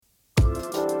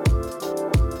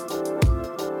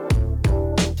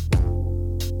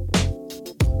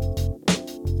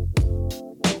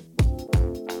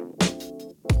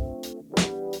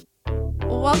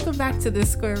to the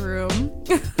square room.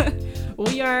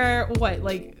 We are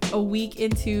like a week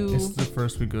into. This is the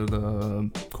first week of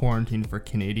the quarantine for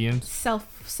Canadians.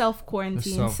 Self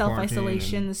quarantine, self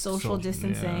isolation, social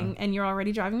distancing, and you're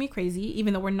already driving me crazy.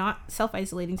 Even though we're not self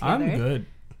isolating together. I'm good.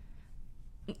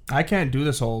 I can't do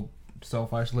this whole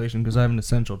self isolation because I have an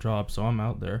essential job, so I'm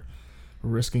out there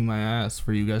risking my ass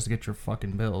for you guys to get your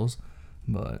fucking bills,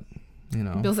 but. You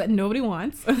know, bills that nobody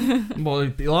wants. Well,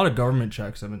 a lot of government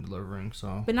checks I've been delivering,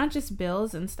 so. But not just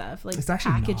bills and stuff, like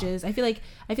packages. Not. I feel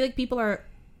like people are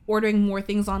ordering more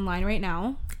things online right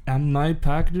now. And my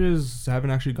packages haven't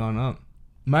actually gone up.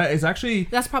 It's actually.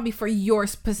 That's probably for your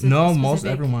specific. No, most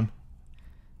everyone.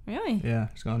 Really? Yeah,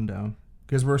 it's gone down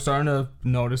because we're starting to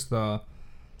notice the.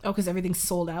 Oh, because everything's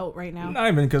sold out right now. Not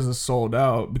even because it's sold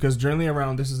out. Because generally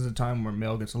around this is the time where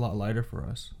mail gets a lot lighter for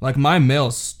us. Like my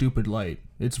mail's stupid light.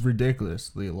 It's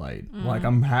ridiculously light. Like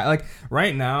like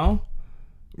right now,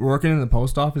 working in the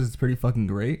post office is pretty fucking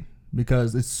great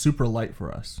because it's super light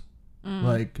for us.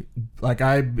 Like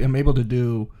I am able to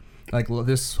do like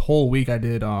this whole week I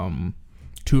did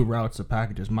 2 routes of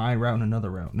packages, my route and another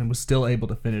route, and was still able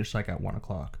to finish like at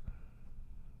 1:00.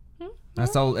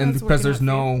 That's all, and because there's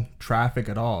no traffic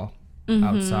at all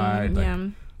outside,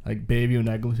 like Bayview and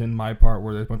Eglinton, my part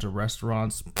where there's a bunch of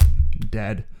restaurants,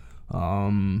 dead,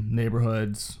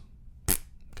 neighborhoods,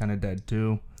 kind of dead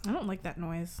too. I don't like that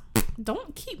noise.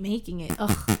 Don't keep making it.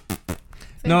 Ugh.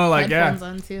 No, like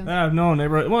no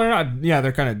neighborhood. Well, they're not. Yeah,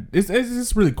 they're kind of. It's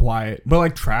just really quiet. But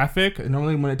like traffic,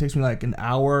 normally when it takes me like an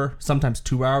hour, sometimes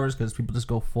 2 hours, because people just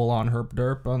go full on herp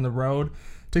derp on the road.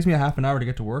 It takes me a half an hour to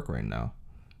get to work right now.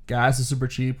 Gas is super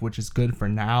cheap, which is good for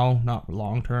now, not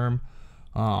long term.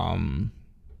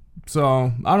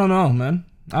 So I don't know, man.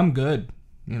 I'm good.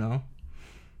 You know,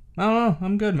 I don't know.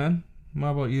 I'm good, man.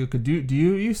 How about you? Do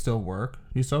you still work?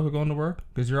 You still going to work?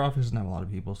 Because your office doesn't have a lot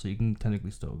of people, so you can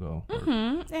technically still go.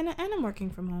 And I'm working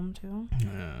from home too.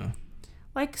 Yeah.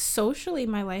 Like socially,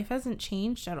 my life hasn't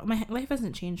changed at all. My life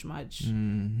hasn't changed much.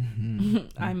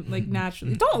 I'm like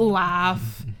naturally. Don't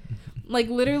laugh. Like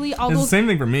literally all those. It's the same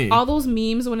thing for me. All those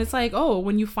memes when it's like, oh,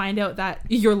 when you find out that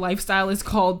your lifestyle is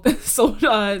called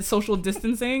social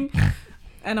distancing,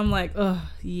 and I'm like, ugh,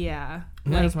 yeah.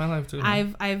 Yeah, like, that's my life too.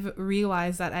 I've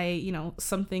realized that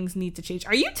some things need to change.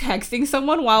 Are you texting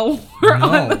someone while we're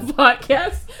on the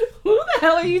podcast? Who the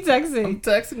hell are you texting? I'm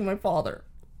texting my father.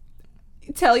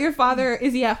 Tell your father.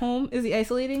 Is he at home? Is he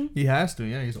isolating? He has to.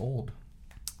 Yeah, he's old.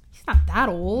 He's not that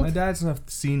old. My dad's a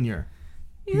senior.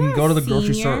 He can go to the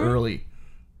grocery store early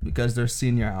because there's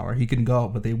senior hour. He can go,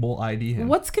 but they will ID him.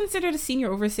 What's considered a senior,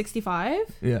 over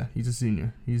 65? Yeah, he's a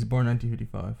senior. He's born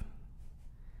 1955.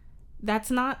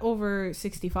 That's not over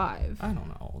 65. I don't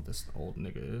know how old this old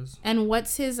nigga is. And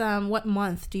what's his what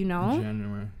month? Do you know?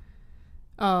 January.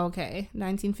 Oh, okay.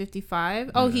 1955.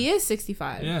 Yeah. Oh, he is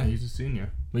 65. Yeah, he's a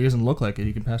senior. But he doesn't look like it.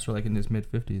 He can pass for like in his mid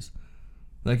 50s.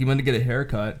 Like he went to get a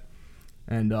haircut,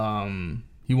 and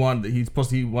he wanted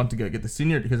to get the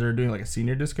senior because they were doing like a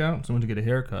senior discount. So he went to get a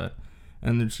haircut,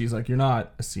 and then she's like, "You're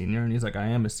not a senior," and he's like, "I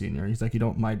am a senior." He's like, "You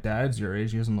don't. My dad's your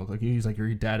age. He doesn't look like you." He's like,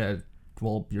 your dad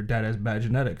has bad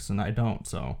genetics, and I don't,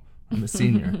 so I'm a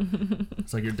senior.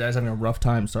 It's like your dad's having a rough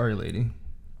time. Sorry, lady.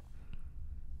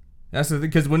 That's the thing,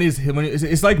 because when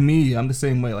it's like me, I'm the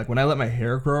same way. Like when I let my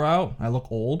hair grow out, I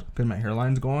look old because my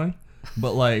hairline's going.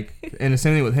 But like, and the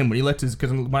same thing with him when he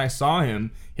because when I saw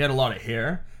him, he had a lot of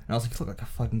hair, and I was like, you look like a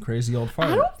fucking crazy old fart.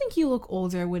 I don't think you look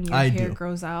older when your hair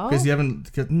grows out. Because you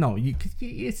haven't.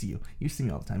 It's you. You see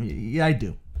me all the time. Yeah, I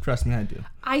do. Trust me, I do.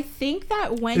 I think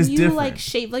that when it's you different. Like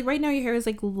shave, like right now your hair is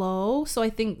like low, so I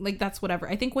think like that's whatever.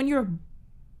 I think when you're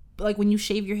like when you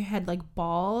shave your head like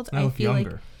bald, I feel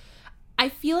younger. I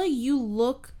feel like you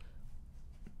look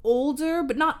older,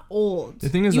 but not old. The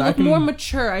thing is, you look more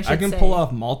mature. I can pull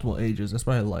off multiple ages. That's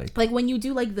what I like. Like when you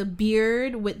do like the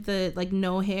beard with the like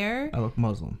no hair. I look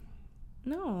Muslim.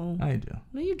 No, I do.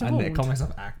 No, you don't. I call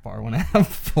myself Akbar when I have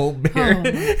full beard.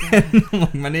 And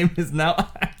like, my name is now.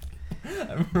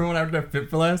 I remember when I was at Fit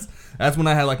for Less. That's when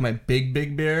I had like my big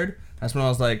beard. That's when I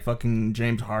was like fucking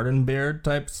James Harden beard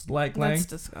types like. That's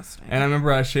disgusting. And I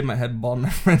remember I shaved my head bald. And my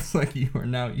friends like, you are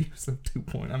now Yusuf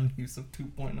 2.0. I'm Yusuf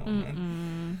 2.0,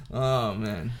 man. Oh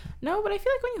man. No, but I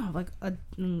feel like when you have like a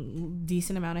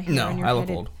decent amount of hair on your head. No, I look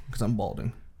old because I'm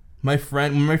balding. When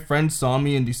my friend saw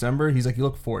me in December, he's like, you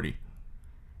look 40.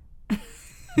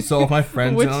 So if my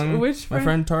friend's telling me, my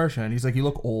friend Tarshan, he's like, you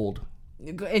look old.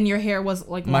 And your hair was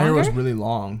like longer? My hair was really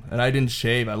long, and I didn't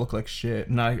shave. I looked like shit,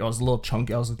 and I was a little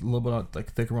chunky. I was a little bit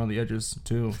like thick around the edges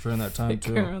too during that time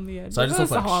too. Around the edges. So I just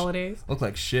looked like holidays. Looked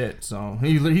like shit. So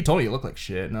he told me you look like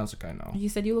shit, and I was like, I know. You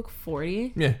said you look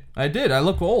 40. Yeah, I did. I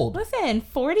look old. Listen,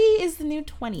 40 is the new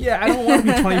 20. Yeah, I don't want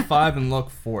to be 25 and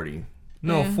look 40.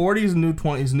 No, 40 is the new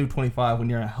 20. Is the new 25 when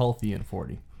you're healthy and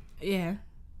 40. Yeah.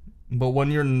 But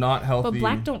when you're not healthy, but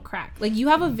black don't crack. Like you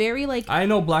have a very like. I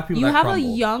know black people. You that have crumble.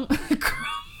 a young.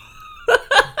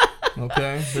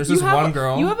 Okay, there's this one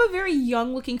girl. You have a very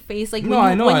young looking face. Like no,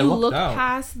 I know. When I you look out.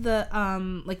 past the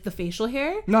like the facial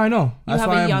hair. No, I know. That's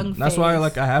why That's why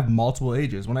I have multiple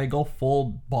ages. When I go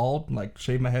full bald, like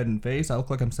shave my head and face, I look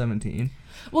like I'm 17.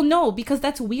 Well, no, because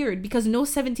that's weird. Because no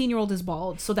 17-year-old is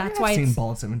bald, so that's why I've seen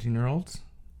bald 17-year-olds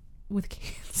with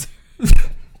cancer.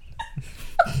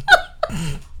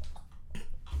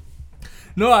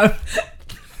 No,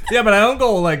 yeah, but I don't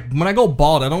go like when I go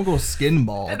bald. I don't go skin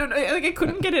bald. I don't know. Like I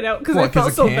couldn't get it out because I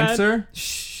felt so cancer? Bad.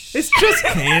 Shh. It's just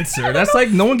cancer. That's like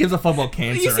no one gives a fuck about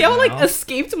cancer. You see how like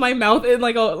escaped my mouth in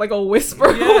like a whisper?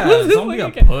 Yeah, don't be a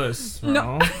puss. Bro.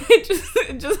 No,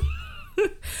 it just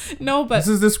no. But this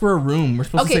is where room. We're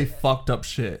supposed to say fucked up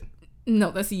shit.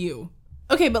 No, that's you.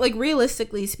 Okay, but like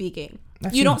realistically speaking,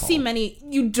 you don't see many.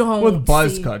 You don't with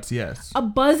buzz cuts. Yes, a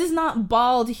buzz is not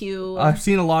bald, Hugh. I've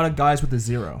seen a lot of guys with a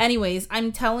zero. Anyways,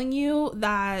 I'm telling you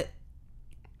that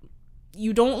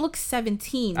you don't look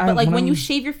 17, but like when you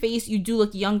shave your face, you do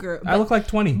look younger. I look like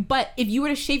 20. But if you were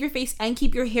to shave your face and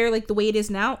keep your hair like the way it is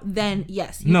now, then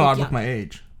yes, no, I look my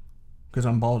age because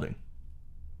I'm balding.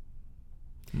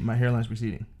 My hairline's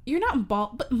receding. You're not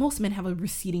bald, but most men have a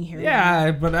receding hairline.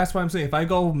 Yeah, but that's what I'm saying. If I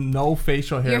go no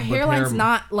facial hair, your hairline's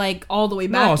not like all the way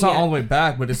back. No, it's not all the way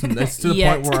back, but it's to the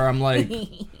point where I'm like,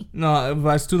 no,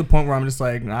 it's to the point where I'm just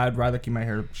like, I'd rather keep my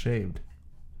hair shaved.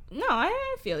 No,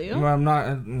 I feel you. Well, I'm not,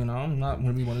 I'm not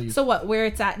going to be one of these. So what? Where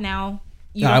it's at now,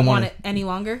 you don't want it any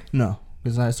longer? No,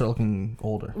 because I start looking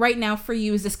older. Right now, for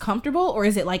you, is this comfortable, or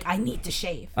is it like I need to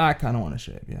shave? I kind of want to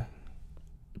shave, yeah.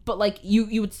 But like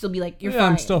you would still be like you're fine.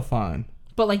 I'm still fine.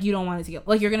 But like you don't want it to get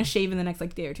like you're gonna shave in the next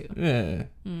like day or two. Yeah,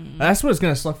 that's what it's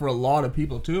gonna suck for a lot of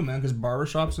people too, man. Because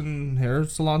barbershops and hair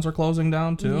salons are closing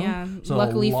down too. Yeah. So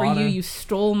luckily for you, you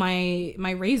stole my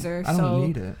razor. I don't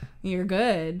need it. You're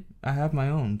good. I have my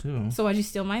own too. So why'd you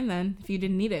steal mine then? If you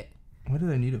didn't need it. What did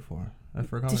I need it for? I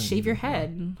forgot. To shave your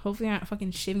head. Hopefully you're not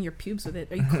fucking shaving your pubes with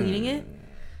it. Are you cleaning it?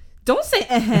 Don't say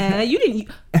you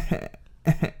didn't.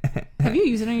 Have you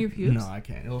used it on your pubes? No, I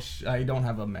can't. I don't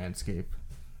have a Manscaped.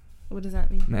 What does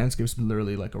that mean? Manscaped's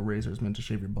literally like a razor is meant to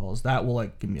shave your balls. That will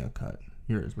like give me a cut.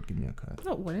 Yours would give me a cut.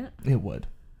 No, it wouldn't. It would.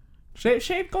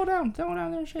 Shave, go down there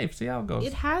and shave. See how it goes.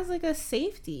 It has like a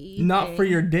safety. Not for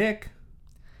your dick.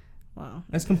 Wow.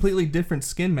 That's completely different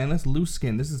skin, man. That's loose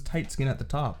skin. This is tight skin at the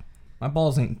top. My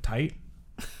balls ain't tight.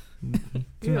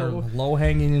 They're low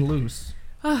hanging and loose.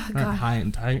 Oh, they're not high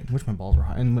and tight. Which my balls are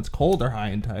high. And when it's cold, they're high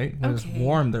and tight. When it's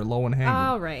warm, they're low and hanging.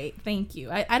 All right, thank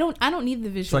you. I don't need the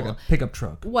visual. It's like a pickup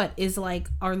truck. What is like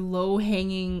are low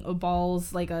hanging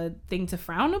balls like a thing to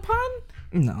frown upon?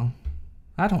 No,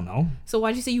 I don't know. So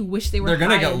why'd you say you wish they were? They're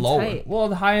gonna get lower. Tight? Well,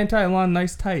 the high and tight, one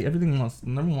nice tight. Everyone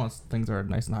wants things that are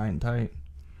nice and high and tight.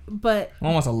 But no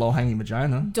one wants a low hanging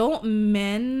vagina. Don't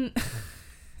men?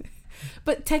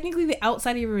 But technically, the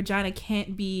outside of your vagina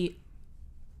can't be.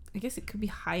 I guess it could be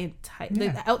high and tight.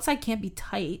 Yeah. The outside can't be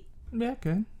tight. Yeah,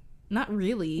 good. Not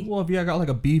really. Well, if you got like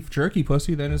a beef jerky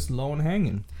pussy, then it's low and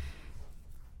hanging.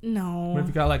 No. What if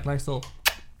you got like nice little,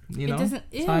 it doesn't.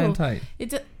 It's high and tight.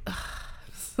 I'm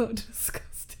so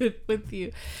disgusted with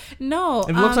you. No.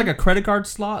 If it looks like a credit card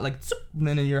slot, like, and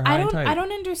then you're high and tight. I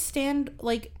don't understand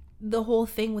like the whole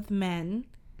thing with men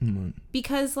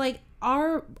because like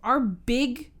are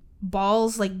big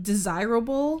balls like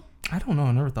desirable? I don't know.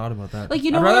 I never thought about that. Like,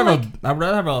 you know, I'd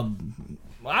rather have a.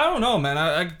 I don't know,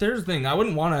 man. There's the thing. I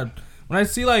wouldn't want to. When I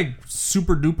see like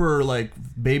super duper like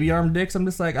baby arm dicks, I'm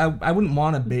just like I wouldn't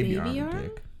want a baby arm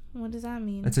dick. What does that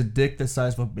mean? It's a dick the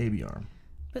size of a baby arm.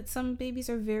 But some babies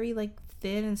are very like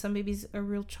thin, and some babies are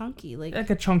real chunky, like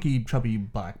a chunky, chubby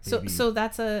black baby. So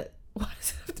that's a. Why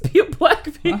does it have to be a black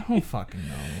baby? I don't fucking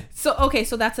know. So okay,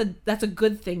 so that's a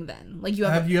good thing then. Like you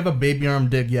have a baby arm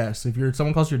dick? Yes. If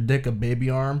someone calls your dick a baby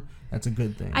arm, that's a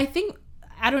good thing.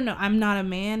 I don't know. I'm not a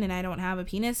man and I don't have a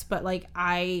penis, but like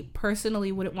I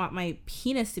personally wouldn't want my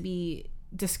penis to be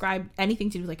described anything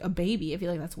to do with like a baby. I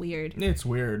feel like that's weird. It's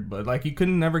weird, but like you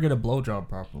couldn't never get a blowjob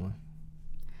properly.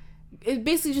 It's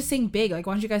basically just saying big. Like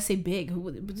why don't you guys say big?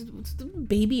 What's the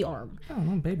baby arm? I don't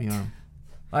know, baby arm.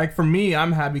 Like, for me,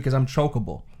 I'm happy because I'm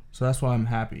chokeable. So that's why I'm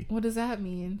happy. What does that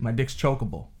mean? My dick's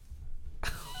chokeable.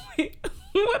 Wait,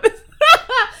 what is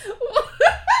that?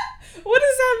 What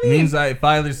does that mean? It means that if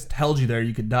I just held you there,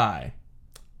 you could die.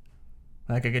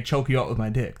 Like, I could choke you out with my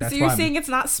dick. That's so you're saying it's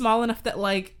not small enough that,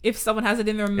 like, if someone has it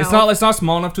in their mouth... It's not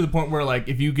small enough to the point where, like,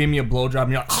 if you gave me a blowjob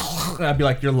and you're like... I'd be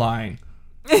like, you're lying.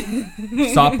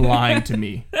 Stop lying to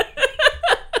me.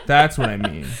 That's what I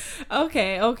mean.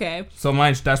 Okay. So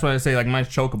that's why I say, like, mine's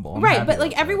chokeable. Right, but,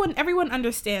 like, everyone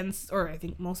understands, or I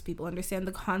think most people understand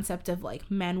the concept of, like,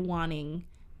 men wanting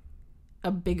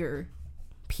a bigger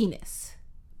penis.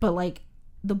 But, like,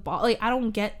 the ball... Like, I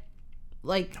don't get...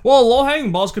 Like, well, low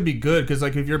hanging balls could be good because,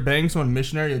 like, if you're banging someone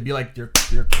missionary, it'd be like you're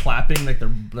clapping, like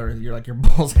you're like your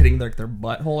balls hitting like their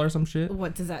butthole or some shit.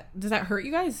 What does that hurt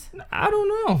you guys? I don't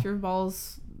know. If your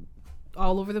balls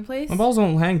all over the place. My balls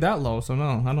don't hang that low, so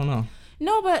no, I don't know.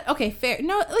 No, but okay, fair.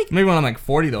 No, like maybe when I'm like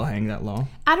 40, they'll hang that low.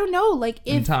 I don't know. Like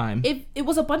if it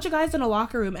was a bunch of guys in a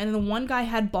locker room and then one guy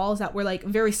had balls that were like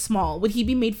very small, would he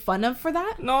be made fun of for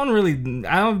that? No one really.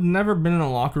 I've never been in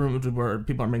a locker room where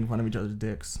people are making fun of each other's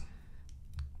dicks.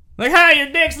 Like, hey,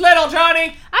 your dick's little,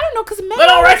 Johnny. I don't know, because men...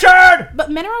 Little Richard!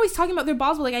 But men are always talking about their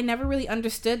balls, but, like, I never really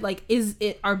understood, like,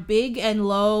 are big and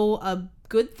low a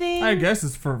good thing? I guess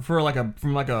it's from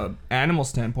a animal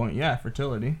standpoint, yeah,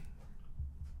 fertility.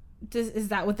 Is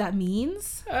that what that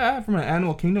means? From an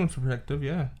animal kingdom perspective,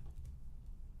 yeah.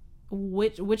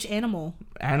 Which animal?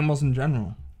 Animals in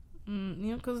general.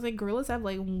 Because like gorillas have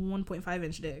like 1.5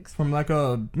 inch dicks. From a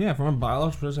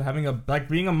biological perspective, having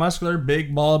being a muscular,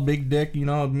 big ball, big dick, it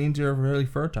means you're really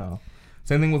fertile.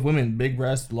 Same thing with women, big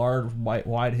breasts, large,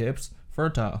 wide hips,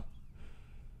 fertile.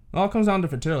 It all comes down to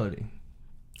fertility.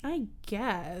 I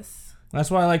guess. That's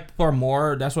why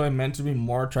that's why I meant to be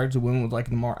more attracted to women with like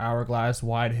the more hourglass,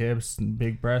 wide hips, and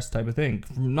big breasts type of thing.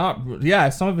 Some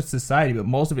of it's society, but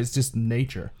most of it's just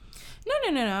nature.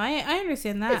 No. I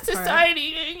understand that. It's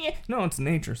society. No, it's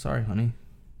nature. Sorry, honey.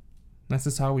 That's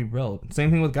just how we build.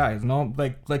 Same thing with guys. No,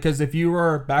 because if you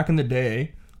were back in the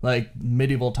day, like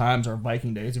medieval times or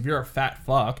Viking days, if you're a fat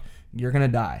fuck, you're gonna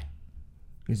die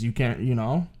because you can't,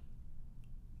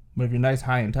 But if you're nice,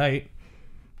 high, and tight,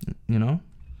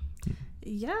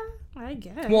 Yeah, I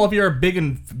guess. Well, if you're a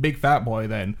big fat boy,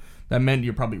 then that meant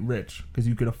you're probably rich because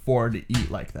you could afford to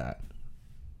eat like that.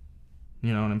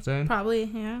 You know what I'm saying? Probably,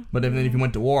 yeah. But then if you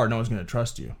went to war, no one's going to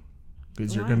trust you.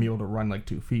 Because you're going to be able to run like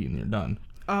 2 feet and you're done.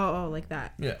 Oh, like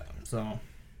that. Yeah, so.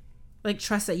 Like,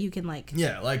 trust that you can, like.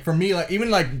 Yeah, like, for me, like,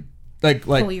 even, like.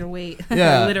 Pull your weight.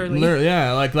 Yeah. Literally.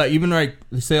 Yeah, like, even, like,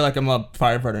 say, like, I'm a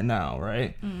firefighter now,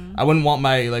 right? I wouldn't want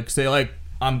my, like, say, like,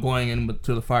 I'm going in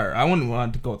to the fire. I wouldn't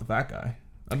want to go with the fat guy.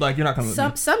 I'd be like, you're not coming with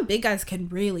me. Some big guys can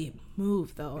really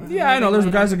move, though. Yeah, I know. There's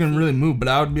guys that can really move, but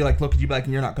I would be like, look, you'd be like,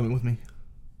 you're not coming with me.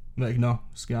 Like, no,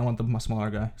 I want my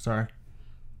smaller guy. Sorry.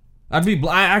 When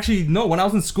I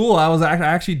was in school, I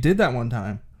actually did that one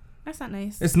time. That's not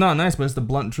nice. It's not nice, but it's the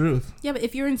blunt truth. Yeah, but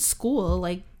if you're in school,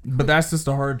 like... But that's just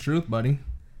the hard truth, buddy.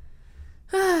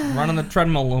 Run on the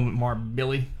treadmill a little bit more,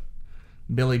 Billy.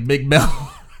 Billy Big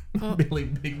Bell. Billy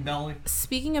Big Belly.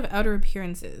 Speaking of outer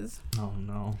appearances. Oh,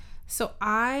 no. So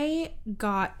I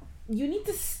got... You need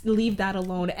to leave that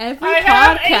alone. I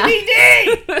have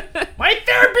ADD! My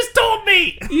therapist told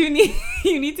me! You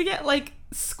need to get, like,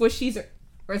 squishies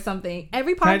or something.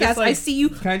 Every podcast, I see you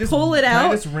pull it out.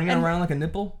 Can I just ring it around like a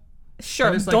nipple?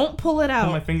 Sure, don't pull it out.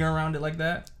 Put my finger around it like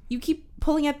that? You keep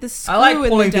pulling at the screw. I like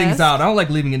pulling things out. I don't like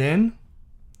leaving it in.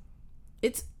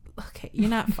 It's... Okay, you're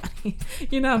not funny.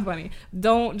 You're not funny.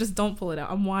 Don't pull it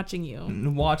out. I'm watching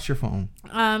you. Watch your phone.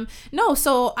 No,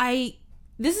 so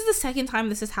this is the second time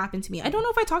this has happened to me. I don't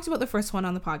know if I talked about the first one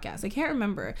on the podcast. I can't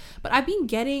remember. But I've been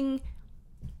getting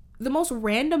the most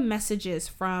random messages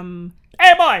from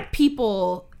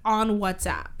people on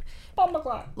WhatsApp.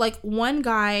 Like one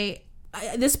guy,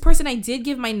 this person I did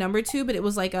give my number to, but it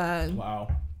was like a... Wow.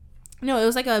 No, it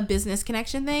was like a business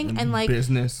connection thing. And like...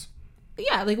 Business?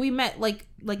 Yeah, like we met like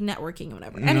networking or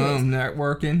whatever. Anyways.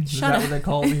 Networking? Is that what they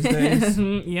call it these days?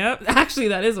 Yep. Actually,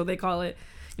 that is what they call it.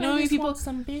 You know, people want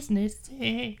some business.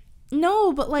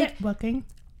 No, but like networking.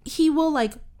 He will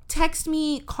like text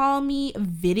me, call me,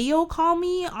 video call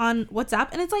me on WhatsApp,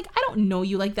 and it's like I don't know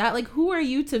you like that. Like, who are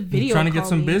you to video? He's trying to get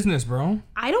some business, bro.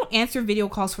 I don't answer video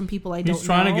calls from people I don't know. He's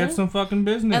trying to get some fucking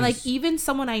business. And like even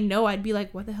someone I know, I'd be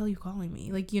like, "What the hell are you calling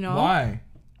me?" Like, you know why?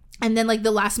 And then like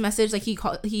the last message, like he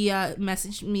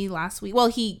messaged me last week. Well,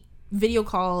 he video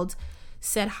called,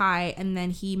 said hi, and then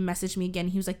he messaged me again.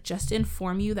 He was like, just to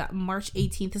inform you that March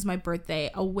 18th is my birthday.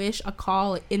 A wish, a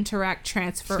call, Interact,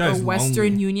 Transfer, or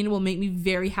Western Union will make me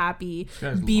very happy.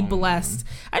 Be blessed.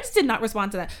 I just did not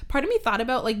respond to that. Part of me thought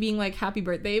about like being like happy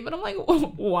birthday, but I'm like,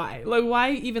 why? Like,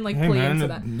 why even like play into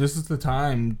that? This is the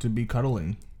time to be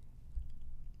cuddling.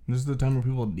 This is the time where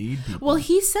people need people. Well,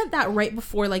 he sent that right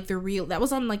before like the real. That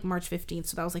was on like March 15th,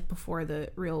 so that was like before the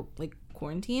real like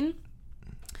quarantine.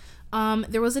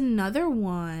 There was another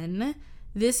one.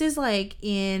 This is like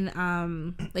in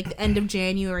like the end of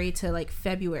January to like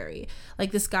February.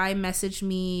 Like this guy messaged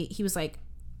me. He was like,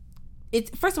 "It's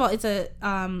first of all, it's a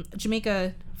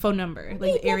Jamaica phone number,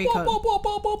 like the area code."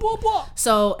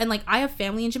 So, and like I have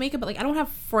family in Jamaica, but like I don't have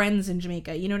friends in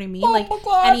Jamaica. You know what I mean? Like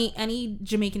any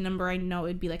Jamaican number I know,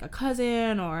 it'd be like a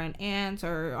cousin or an aunt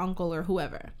or uncle or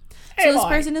whoever. So this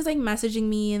person is like messaging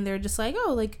me, and they're just like,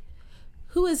 "Oh, like,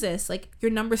 who is this? Like,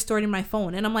 your number's stored in my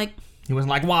phone." And I'm like, he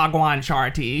wasn't like, "Wagwan,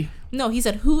 Sharty." No, he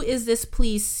said, "Who is this?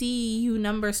 Please see you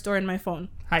number stored in my phone."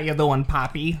 How you doing,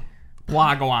 Poppy?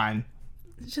 Wagwan.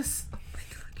 Just, oh my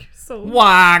God, you're so...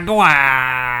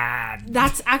 Wagwan.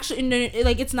 That's actually, no,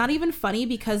 like, it's not even funny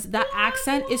because that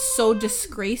accent is so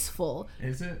disgraceful.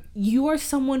 Is it? You are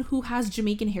someone who has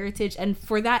Jamaican heritage, and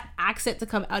for that accent to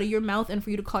come out of your mouth and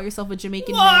for you to call yourself a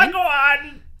Jamaican man...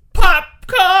 Wagwan.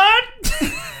 Popcorn.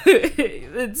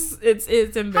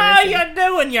 it's embarrassing. How you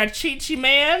doing, you cheechy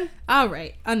man? All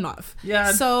right, enough.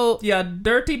 Yeah. So you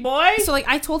dirty boy. So like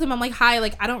I told him, I'm like, "Hi,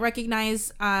 like I don't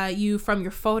recognize you from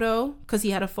your photo," because he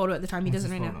had a photo at the time. He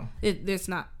doesn't right now. It's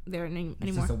not there anymore.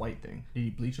 It's just a white thing. Did he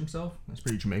bleach himself? That's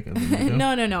pretty Jamaican.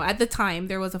 No. At the time,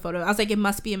 there was a photo. I was like, it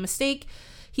must be a mistake.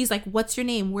 He's like, "What's your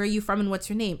name? Where are you from? And what's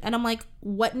your name?" And I'm like,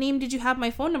 "What name did you have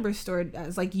my phone number stored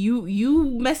as?" Like, you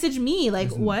messaged me.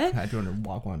 Like, what? I don't know.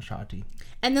 Wagwan Shotty.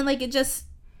 And then like it just,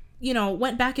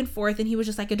 went back and forth. And he was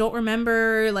just like, "I don't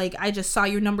remember. Like, I just saw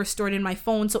your number stored in my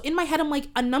phone." So in my head, I'm like,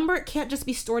 a number can't just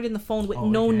be stored in the phone with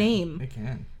no name. It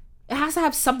can. It has to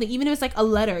have something, even if it's like a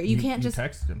letter. You can't just... You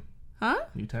texted him. Huh?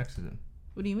 You texted him.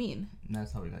 What do you mean? And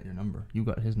that's how we got your number. You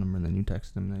got his number, and then you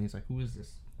texted him, and then he's like, "Who is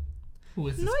this? Who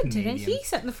is this No, I Canadian? didn't. He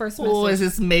sent the first message. Who is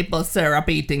this maple syrup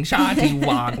eating shotty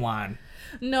wagwan?"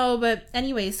 No, but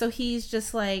anyway, so he's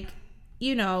just like,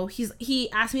 he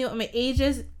asked me what my age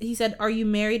is. He said, "Are you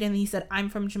married?" And he said, "I'm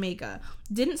from Jamaica."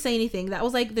 Didn't say anything. That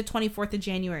was like the 24th of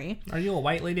January. Are you a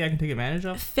white lady I can take advantage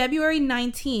of? February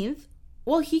 19th.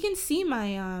 Well, he can see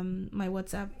my my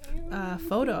WhatsApp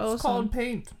photo. It's called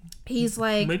Paint. He's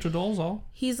like... Rachel Dolezal.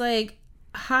 He's like,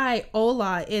 "Hi,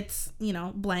 hola, it's,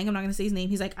 blank. I'm not going to say his name."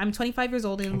 He's like, "I'm 25 years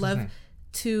old and love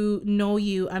to know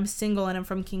you. I'm single and I'm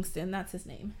from Kingston." That's his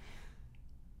name.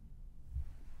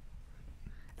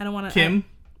 I don't want to...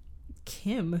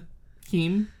 Kim.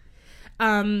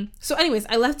 So anyways,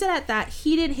 I left it at that.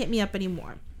 He didn't hit me up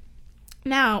anymore.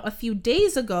 Now, a few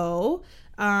days ago,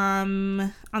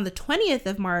 on the 20th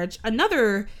of March,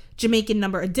 another Jamaican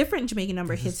number, a different Jamaican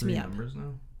number hits me up.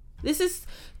 Now? This is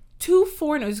 2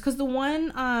 foreigners, because the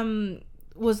one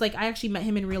was like, I actually met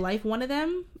him in real life, one of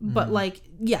them, but like,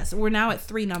 yes, we're now at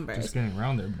 3 numbers. Just getting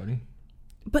around there, buddy.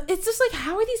 But it's just like,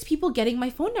 how are these people getting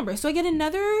my phone number? So I get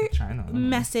another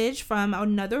message from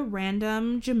another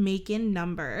random Jamaican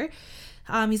number.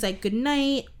 He's like, "Good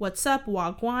night, what's up,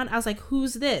 wagwan?" I was like,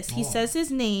 "Who's this?" He says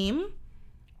his name.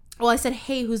 Well, I said,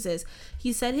 "Hey, who's this?"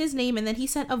 He said his name, and then he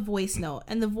sent a voice note.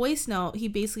 And the voice note, he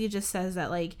basically just says that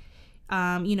like,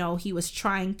 he was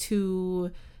trying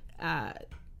to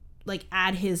like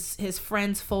add his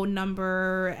friend's phone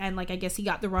number, and like I guess he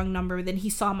got the wrong number. Then he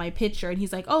saw my picture and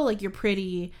he's like, "Oh, like you're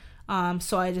pretty,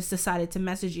 so I just decided to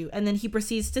message you." And then he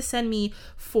proceeds to send me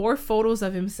 4 photos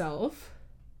of himself.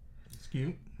 It's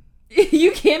cute.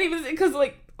 You can't even, because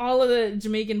like all of the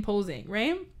Jamaican posing,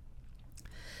 right?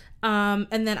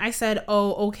 And then I said,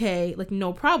 "Oh, okay, like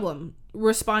no problem,"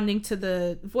 responding to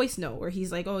the voice note where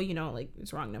he's like, "Oh, like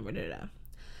it's wrong number, da da da."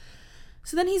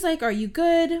 So then he's like, "Are you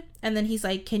good?" And then he's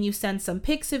like, "Can you send some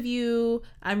pics of you?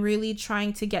 I'm really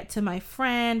trying to get to my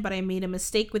friend, but I made a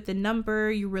mistake with the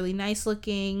number. You're really nice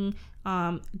looking."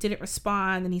 Didn't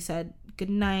respond. Then he said, "Good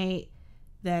night."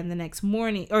 Then the next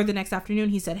morning or the next afternoon,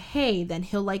 he said, "Hey." Then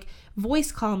he'll like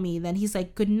voice call me. Then he's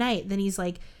like, "Good night." Then he's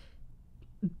like,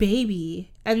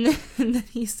 "Baby." And then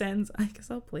he sends, I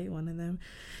guess I'll play one of them.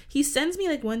 He sends me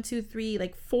like 1, 2, 3,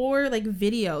 like 4 like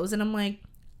videos. And I'm like,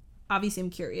 obviously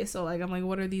I'm curious. So like, I'm like,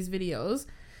 what are these videos?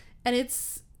 And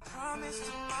it's...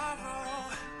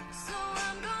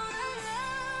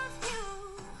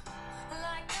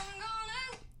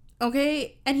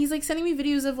 Okay, and he's like sending me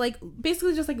videos of like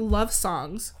basically just like love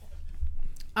songs,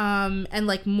 and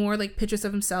like more like pictures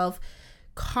of himself,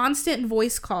 constant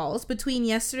voice calls between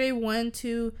yesterday 1,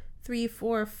 2, 3,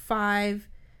 4, 5,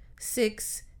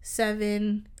 6,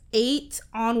 7, 8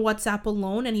 on WhatsApp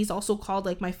alone, and he's also called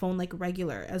like my phone like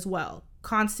regular as well.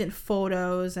 Constant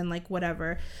photos and like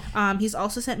whatever. He's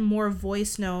also sent more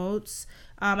voice notes.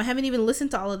 I haven't even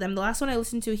listened to all of them. The last one I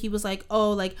listened to, he was like,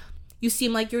 "Oh, like You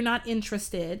seem like you're not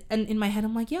interested. And in my head,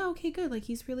 I'm like, yeah, okay, good. Like,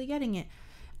 he's really getting it.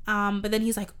 But then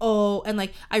he's like, oh, and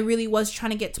like, I really was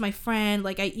trying to get to my friend.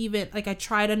 Like, I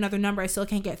tried another number. I still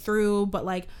can't get through. But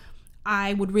like,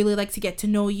 I would really like to get to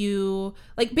know you.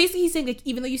 Like, basically he's saying, like,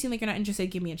 even though you seem like you're not interested,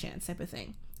 give me a chance type of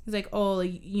thing. He's like, oh,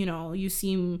 like, you know, you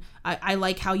seem, I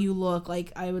like how you look.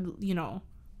 Like, I would, you know,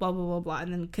 blah, blah, blah, blah.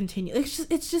 And then continue.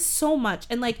 It's just so much.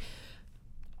 And like,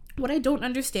 what I don't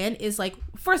understand is like,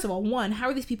 first of all, one, how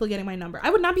are these people getting my number?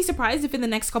 I would not be surprised if in the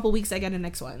next couple weeks I get a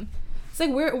next one. It's like,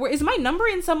 where is my number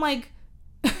in some like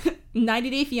 90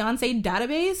 Day Fiance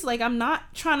database? Like, I'm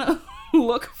not trying to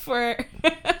look for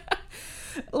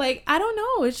like, I don't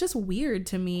know. It's just weird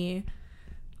to me.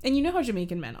 And you know how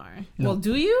Jamaican men are. Nope. Well,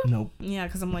 do you? Nope. Yeah,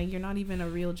 because I'm like, you're not even a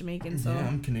real Jamaican, so. Yeah,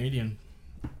 I'm Canadian.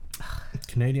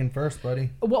 Canadian first, buddy.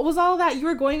 What was all that you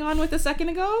were going on with a second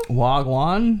ago?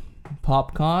 Wagwan,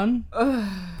 popcorn,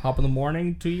 top of the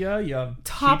morning to ya. Ya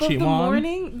top of the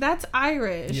morning? That's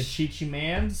Irish. Ya chichi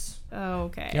mans. Oh,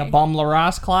 okay. Ya bum la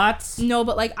ras clots. No,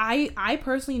 but like I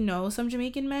personally know some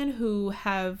Jamaican men who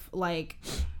have like,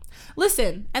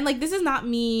 listen, and like this is not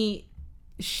me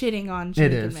shitting on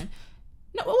Jamaican men.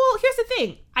 No, well, here's the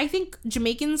thing. I think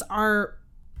Jamaicans are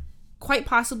quite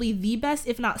possibly the best,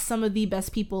 if not some of the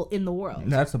best people in the world.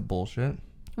 That's a bullshit.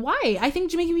 Why? I think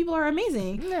Jamaican people are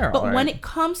amazing. But when it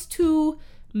comes to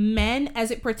men, as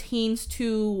it pertains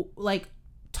to like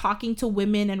talking to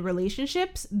women and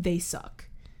relationships, they suck.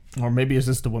 Or maybe it's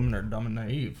just the women are dumb and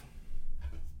naive.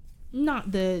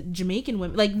 Not the Jamaican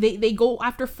women. Like they go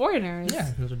after foreigners.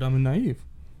 Yeah, because they're dumb and naive.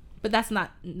 But that's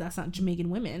not Jamaican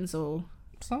women. So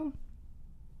some.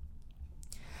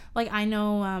 Like, I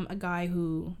know a guy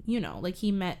who, you know, like, he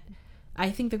met, I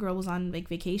think the girl was on, like,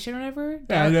 vacation or whatever.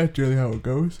 Yeah, that's really how it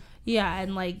goes. Yeah,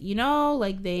 and, like, you know,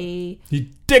 like, he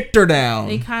dicked her down.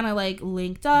 They kind of, like,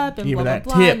 linked up and blah, blah,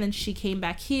 blah. Tip. And then she came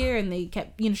back here and they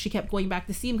kept, you know, she kept going back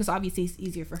to see him because obviously it's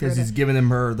easier for her. Because he's giving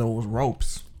her those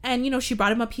ropes. And, you know, she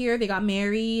brought him up here. They got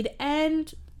married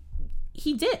and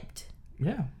he dipped.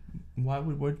 Yeah. Why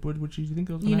would you think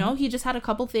it was? You know, he just had a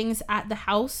couple things at the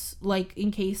house, like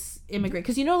in case immigrant,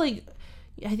 because you know, like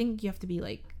I think you have to be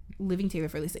like living together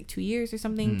for at least like 2 years or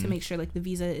something to make sure like the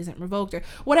visa isn't revoked or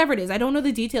whatever it is. I don't know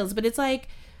the details, but it's like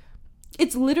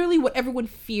it's literally what everyone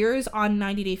fears on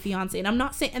 90 Day Fiance. And I'm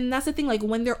not saying, and that's the thing, like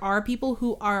when there are people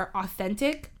who are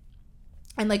authentic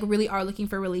and like really are looking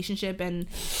for a relationship and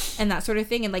that sort of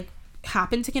thing, and like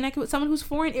happen to connect with someone who's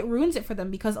foreign, it ruins it for them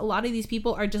because a lot of these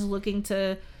people are just looking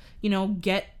to, you know,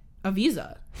 get a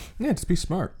visa. Yeah, just be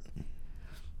smart.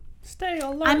 Stay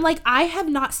alert. I'm like, I have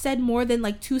not said more than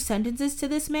like 2 sentences to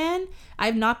this man.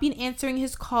 I've not been answering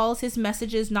his calls, his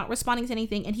messages, not responding to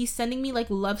anything. And he's sending me like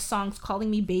love songs,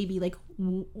 calling me baby. Like,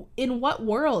 in what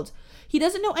world? He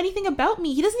doesn't know anything about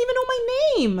me. He doesn't even know my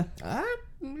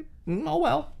name. Oh,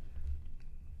 well.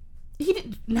 He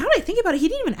didn't. Now that I think about it, he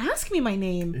didn't even ask me my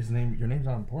name. Your name's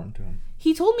not important to him.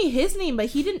 He told me his name, but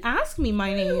he didn't ask me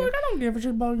my name. I don't give a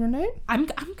shit about your name. I'm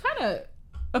kind of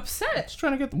upset. Just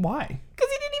trying to get why?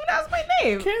 Because he didn't even ask my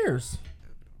name. Who cares?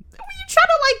 You try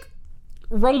to like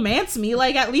romance me,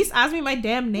 like at least ask me my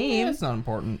damn name. Yeah, it's not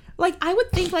important. Like I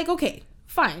would think like, okay,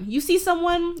 fine. You see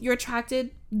someone, you're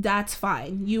attracted, that's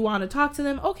fine. You want to talk to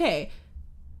them, okay.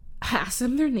 Ask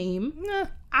them their name. Nah.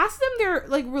 Ask them their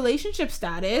like relationship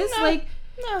status. Nah. Like,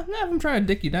 nah, I'm trying to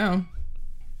dick you down.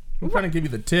 I'm trying to give you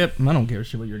the tip. I don't give a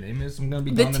shit what your name is. I'm gonna be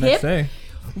gone the next day.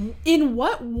 In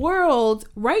what world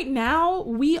right now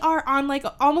we are on like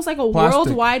almost like a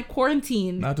worldwide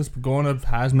quarantine? Not just go in a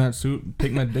hazmat suit and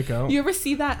take my dick out. You ever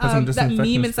see that that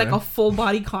meme? It's like a full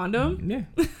body condom. Yeah.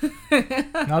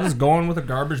 I'll just go in with a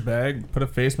garbage bag, put a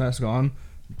face mask on,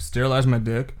 sterilize my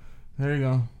dick. There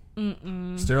you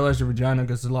go. Sterilize your vagina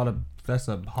because that's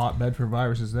a hotbed for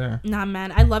viruses there. Nah,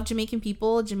 man, I love Jamaican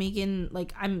people. Jamaican,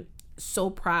 like I'm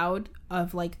so proud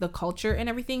of like the culture and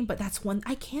everything, but that's one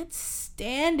I can't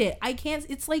stand it. I can't.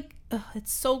 It's like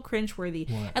it's so cringeworthy.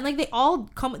 What? And like they all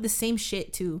come with the same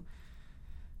shit too.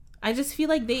 I just feel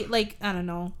like they like I don't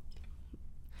know.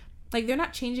 Like they're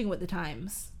not changing with the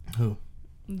times. Who?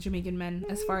 Jamaican men,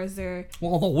 as far as their the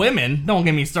women. Don't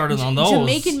get me started on those.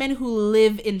 Jamaican men who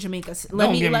live in Jamaica.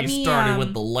 Don't get me started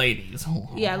with the ladies.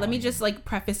 Yeah, let me just like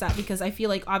preface that because I feel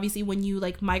like obviously when you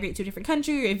like migrate to a different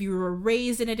country, or if you were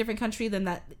raised in a different country, then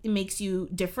that it makes you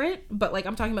different. But like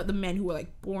I'm talking about the men who were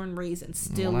like born, raised, and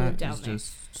still live down there.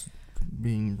 Just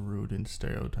being rude and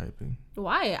stereotyping.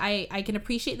 Why? I can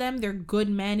appreciate them. They're good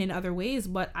men in other ways,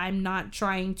 but I'm not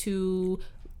trying to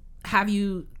have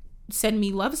you send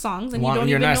me love songs and you don't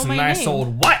even know my name. You're nice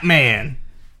old white man.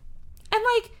 And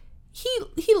like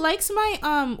he likes my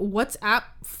WhatsApp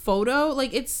photo.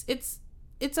 Like it's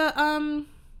a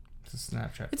It's a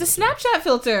Snapchat. It's a Snapchat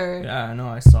filter. Yeah, I know.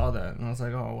 I saw that, and I was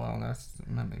like, "Oh, wow, that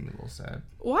made me a little sad."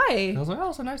 Why? And I was like, "Oh,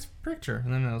 it's a nice picture,"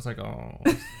 and then I was like, "Oh,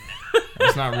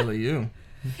 it's not really you."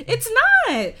 It's not.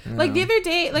 Yeah. Like the other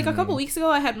day, like a couple weeks ago,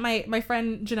 I had my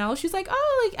friend Janelle. She's like,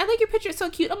 "Oh, like I like your picture. It's so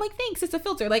cute." I'm like, "Thanks. It's a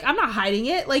filter. Like I'm not hiding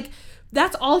it. Like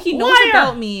that's all he knows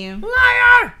about me."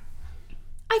 Liar.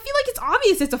 I feel like it's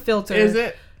obvious it's a filter. Is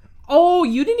it? Oh,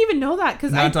 you didn't even know that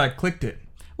because until I clicked it.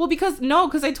 Well, because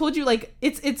I told you like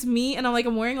it's me, and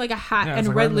I'm wearing like a hat and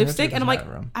like, red lipstick, and I'm like,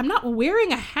 I'm not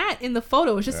wearing a hat in the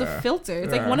photo. It's just a filter.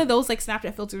 It's like one of those like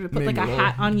Snapchat filters to put like a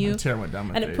hat on you, went down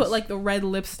my and face. It put like the red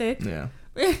lipstick. Yeah.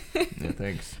 Yeah,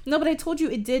 thanks. No, but I told you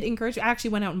it did encourage you. I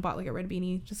actually went out and bought like a red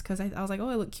beanie just because I was like, oh,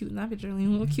 I look cute in that picture. Like, I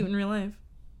look cute in real life.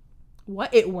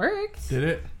 What? It worked. Did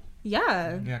it?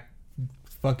 Yeah. Yeah.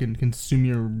 Fucking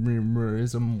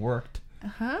consumerism worked.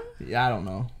 Huh? Yeah, I don't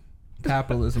know.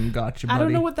 Capitalism got you, buddy. I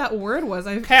don't know what that word was.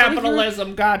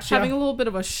 Capitalism got you. Having a little bit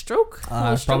of a stroke.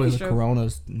 Probably the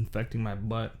corona's infecting my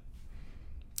butt.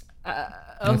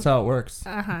 That's how it works.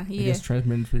 Yeah. It gets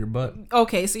transmitted through your butt.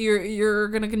 Okay, so you're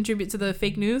gonna contribute to the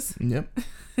fake news? Yep.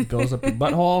 It goes up your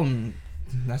butthole, and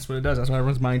that's what it does. That's why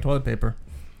everyone's buying toilet paper.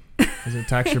 Because it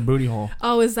attacks your booty hole.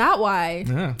 Oh, is that why?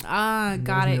 Yeah.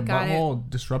 Got it. Your butthole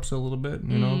disrupts it a little bit.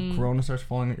 You know, corona starts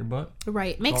falling at your butt.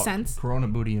 Right. Makes sense. Corona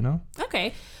booty, you know?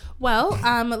 Okay. Well,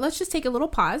 let's just take a little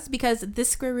pause because this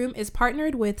Square Room is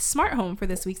partnered with Smart Home for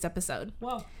this week's episode.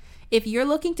 Wow. If you're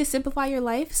looking to simplify your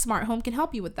life, Smart Home can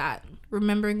help you with that.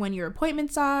 Remembering when your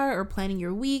appointments are or planning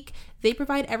your week, they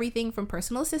provide everything from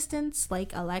personal assistants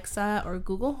like Alexa or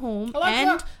Google Home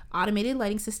and automated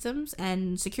lighting systems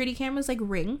and security cameras like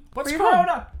Ring. What's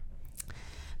Corona?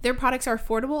 Their products are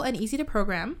affordable and easy to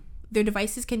program. Their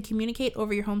devices can communicate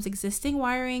over your home's existing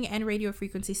wiring and radio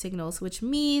frequency signals, which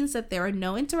means that there are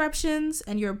no interruptions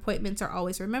and your appointments are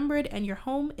always remembered and your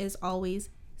home is always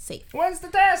safe. When's the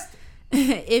test?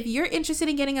 If you're interested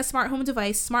in getting a smart home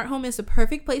device, Smart Home is the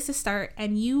perfect place to start.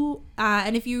 And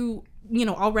if you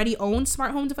already own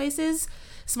smart home devices,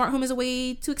 Smart Home is a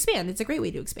way to expand. It's a great way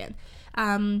to expand.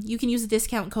 You can use the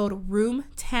discount code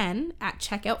ROOM10 at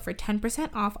checkout for 10%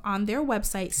 off on their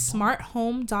website,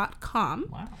 smarthome.com.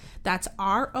 Wow. That's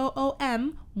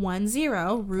ROOM10,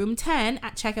 Room10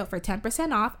 at checkout for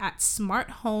 10% off at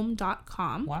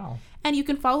smarthome.com. Wow. And you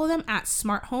can follow them at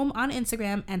Smart Home on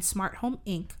Instagram and Smart Home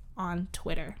Inc. on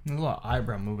Twitter. There's a lot of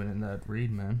eyebrow movement in that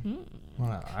read, man. A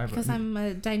lot of eyebrow. Because I'm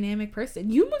a dynamic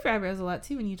person. You move your eyebrows a lot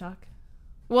too when you talk.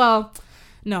 Well,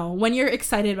 no, when you're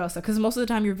excited about stuff, because most of the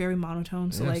time you're very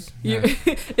monotone. So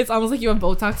it's almost like you have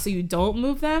Botox, so you don't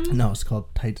move them. No, it's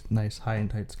called tight, nice, high and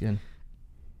tight skin.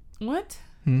 What?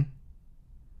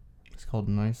 It's called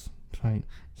nice, tight,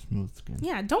 smooth skin.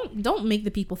 Yeah, don't make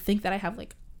the people think that I have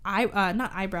like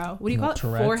not eyebrow. What do you call it?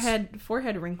 Tourette's?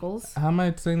 Forehead wrinkles. How am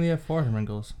I saying they have forehead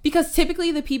wrinkles? Because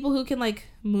typically the people who can like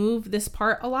move this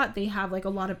part a lot, they have like a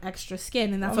lot of extra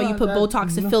skin, and that's why you put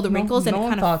Botox to fill the wrinkles, and it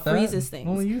kind of freezes things.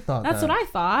 Only you thought that's what I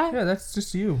thought. Yeah, that's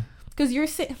just you. Because you're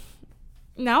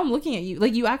now I'm looking at you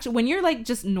like you actually when you're like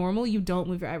just normal, you don't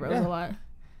move your eyebrows a lot.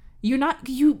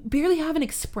 You barely have an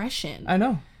expression. I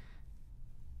know.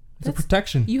 It's a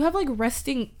protection. You have like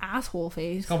resting asshole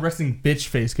face. It's called resting bitch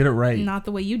face. Get it right. Not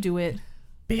the way you do it.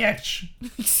 Bitch.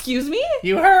 Excuse me?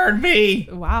 You heard me.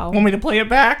 Wow. Want me to play it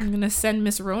back? I'm going to send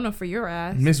Miss Rona for your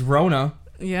ass. Miss Rona?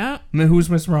 Yeah. Who's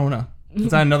Miss Rona? Is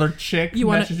that another chick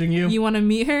messaging you? You want to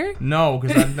meet her? No,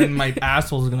 because then my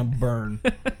asshole is going to burn.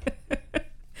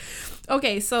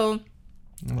 Okay, so.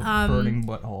 Burning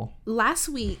butthole. Last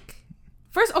week.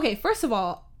 First of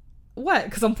all, what?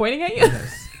 Because I'm pointing at you?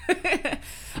 Yes.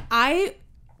 I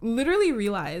literally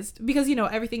realized, because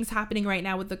everything's happening right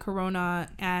now with the corona,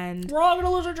 and we're all gonna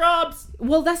lose our jobs.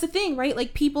 Well, that's the thing, right?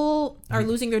 Like people are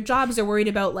losing their jobs. They're worried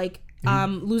about like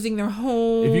losing their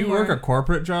home. If you work a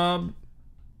corporate job,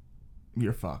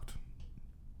 you're fucked.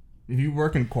 If you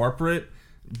work in corporate,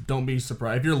 don't be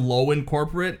surprised. If you're low in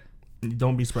corporate,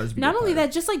 don't be surprised. Not only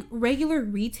that, just like regular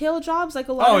retail jobs, like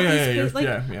a lot of these,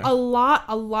 a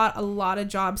lot of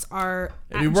jobs are.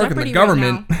 If you work in the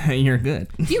government, right, you're good.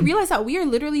 Do you realize that we are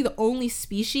literally the only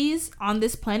species on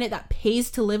this planet that pays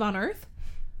to live on Earth?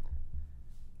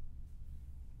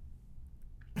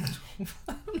 I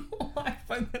don't know why I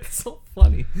find that so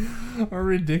funny or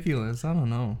ridiculous. I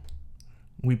don't know.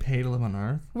 We pay to live on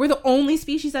Earth? We're the only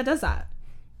species that does that.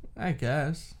 I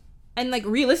guess. And like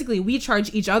realistically, we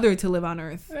charge each other to live on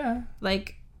Earth. Yeah.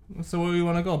 Like. So where do you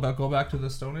want to go? Go back to the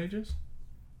Stone Ages?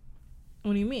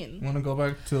 What do you mean? Want to go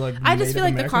back to like? I just feel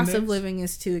like the cost of living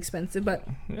is too expensive, but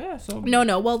yeah. So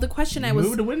no. Well, the question I was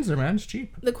move to Windsor, man. It's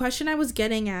cheap. The question I was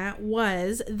getting at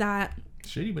was that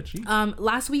Shitty but cheap.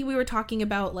 Last week we were talking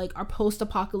about like our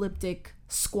post-apocalyptic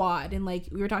squad, and like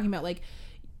we were talking about like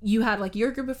you had like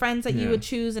your group of friends that you would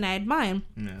choose, and I had mine.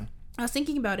 Yeah. I was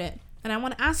thinking about it, and I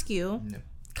want to ask you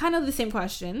kind of the same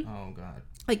question. Oh God.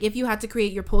 Like if you had to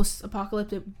create your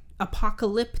post-apocalyptic. All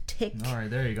right,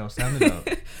 there you go. Sound it out.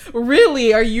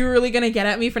 Really? Are you really gonna get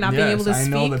at me for not being able to speak? I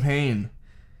know the pain.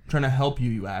 I'm trying to help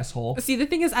you, you asshole. See, the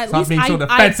thing is, at least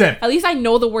I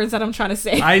know the words that I'm trying to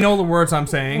say. I know the words I'm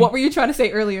saying. What were you trying to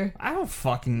say earlier? I don't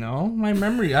fucking know. My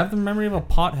memory. I have the memory of a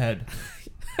pothead.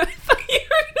 I thought you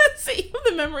were gonna say you have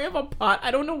the memory of a pot. I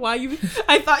don't know why you.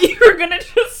 I thought you were gonna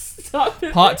just stop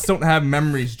it. Pots don't have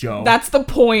memories, Joe. That's the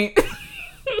point.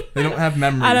 They don't have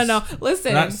memories. I don't know.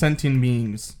 Listen, they're not sentient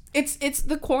beings. It's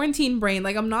the quarantine brain.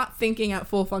 Like I'm not thinking at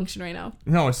full function right now.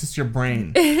 No, it's just your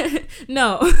brain.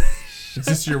 No. It's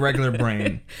just your regular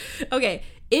brain. Okay,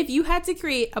 if you had to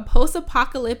create a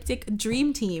post-apocalyptic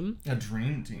dream team,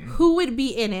 who would be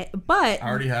in it? But I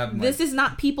already have. This is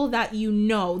not people that you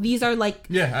know. These are like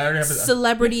I already have it.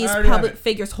 Celebrities, public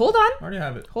figures. Hold on. I already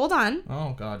have it. Hold on.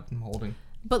 Oh God, I'm holding.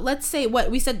 But let's say what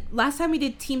we said last time we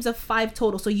did teams of 5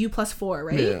 total, so you plus 4,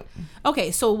 right? Yeah. Okay,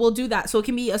 so we'll do that. So it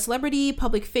can be a celebrity,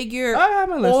 public figure, I have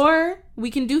my list. Or we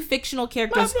can do fictional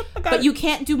characters, but you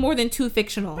can't do more than 2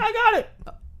 fictional. I got it.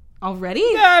 Already?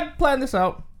 Yeah, I planned this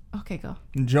out. Okay, go.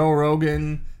 Joe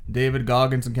Rogan, David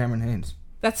Goggins, and Cameron Hanes.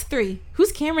 That's 3.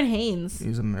 Who's Cameron Hanes?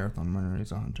 He's a marathon runner.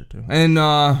 He's a hunter too. And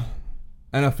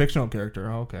a fictional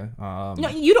character. Okay. No,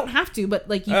 you don't have to, but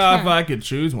like you can. If I could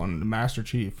choose one, the Master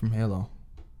Chief from Halo.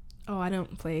 Oh, I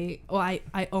don't play. Well,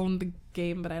 I own the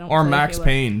game, but I don't. Or play Max Halo.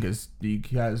 Payne, because he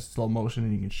has slow motion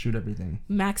and he can shoot everything.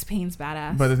 Max Payne's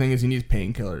badass. But the thing is, he needs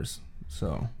painkillers,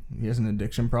 so he has an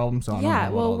addiction problem. So I don't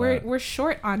know well, we're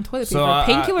short on toilet paper.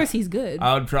 Painkillers, he's good.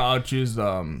 I'll choose.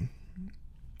 Oh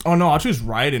no, I'll choose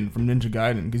Raiden from Ninja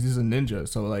Gaiden because he's a ninja.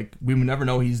 So like we would never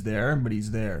know he's there, but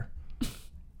he's there.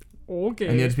 Okay.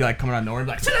 And he'd just be like coming out of nowhere,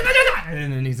 like,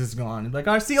 and then he's just gone. He's like,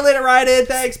 "I'll see you later, Raiden.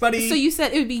 Thanks, buddy." So you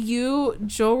said it would be you,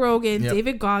 Joe Rogan,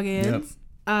 David Goggins,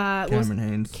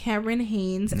 Cameron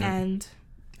Hanes,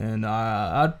 and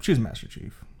I'd choose Master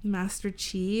Chief. Master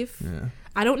Chief. Yeah.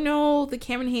 I don't know the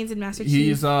Cameron Hanes and Master Chief.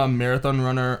 He's a marathon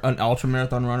runner, an ultra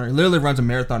marathon runner. He literally runs a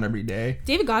marathon every day.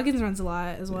 David Goggins runs a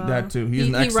lot as well. That too.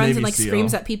 He runs and like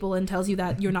screams at people and tells you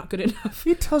that you're not good enough.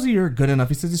 He tells you you're good enough.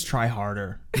 He says just try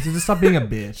harder. He says just stop being a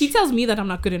bitch. He tells me that I'm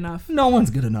not good enough. No one's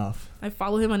good enough. I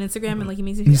follow him on Instagram and like he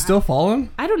makes me. You still follow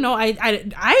him? I don't know. I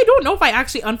don't know if I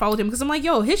actually unfollowed him because I'm like,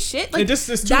 yo, his shit. Like,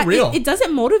 it's too real. It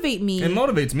doesn't motivate me. It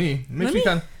motivates me. It makes me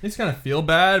kind of feel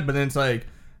bad, but then it's like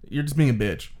you're just being a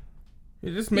bitch.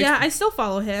 It just makes I still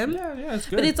follow him. Yeah, it's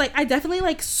good. But it's like I definitely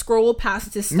like scroll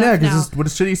past his stuff. Yeah, because what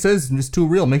shit he says is too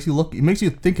real. It makes you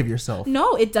think of yourself.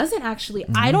 No, it doesn't actually.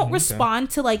 I don't respond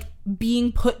to like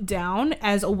being put down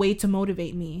as a way to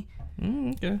motivate me.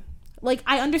 Okay. Like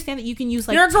I understand that you can use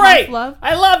like you're great. Love.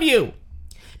 I love you.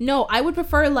 No, I would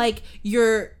prefer like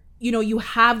you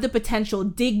have the potential.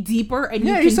 Dig deeper and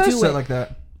you can he says do shit it like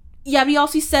that. Yeah, but he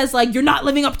also says like you're not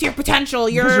living up to your potential.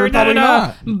 You're probably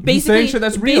not. Basically, he's saying shit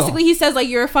that's real. Basically, he says like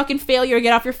you're a fucking failure.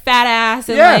 Get off your fat ass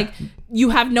and like you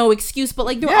have no excuse. But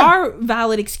like there are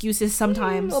valid excuses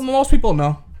sometimes. Most people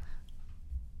know.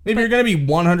 If you're gonna be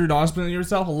 100 honest with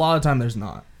yourself, a lot of time there's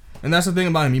not. And that's the thing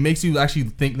about him. He makes you actually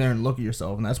think there and look at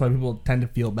yourself, and that's why people tend to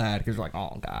feel bad because they're like,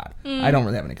 oh God, I don't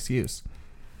really have an excuse.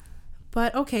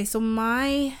 But okay, so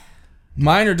mine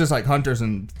are just like hunters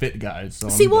and fit guys. So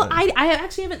see, well, I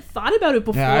actually haven't thought about it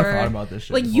before. Yeah, I thought about this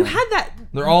shit. Like, before. you had that.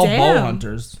 They're all bow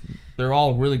hunters. They're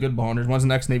all really good bow hunters. One's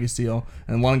an ex-Navy SEAL,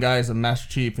 and one guy's a Master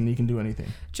Chief, and he can do anything.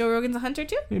 Joe Rogan's a hunter,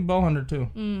 too? He's a bow hunter, too.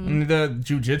 And the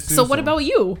jiu-jitsu. So what about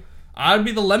you? I'd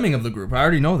be the lemming of the group. I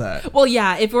already know that. Well,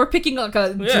 yeah, if we're picking like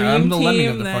a dream team, I'm the lemming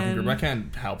of the fucking group. I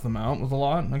can't help them out with a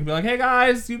lot. I can be like, hey,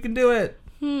 guys, you can do it.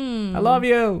 I love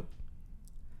you.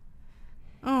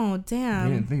 Oh, damn.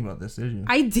 You didn't think about this, did you?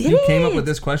 I did. You came up with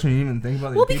this question and you didn't think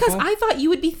about it. Well, because I thought you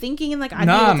would be thinking and like I'd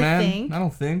be able to think. I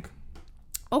don't think.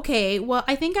 Okay, well,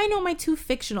 I think I know my 2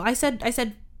 fictional. I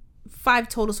said 5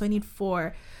 total, so I need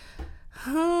 4.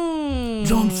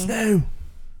 Jon Snow.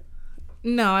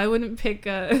 No, I wouldn't pick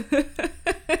I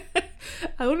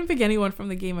wouldn't pick anyone from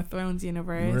the Game of Thrones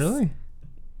universe. Really?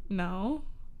 No.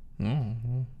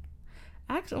 Mm-hmm.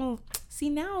 Actually, see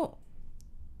now.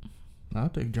 I'll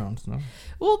take Jon Snow.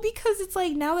 Well, because it's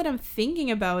like now that I'm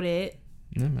thinking about it,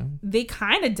 man. They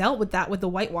kind of dealt with that with the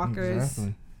White Walkers.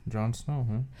 Exactly. Jon Snow,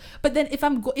 huh? But then if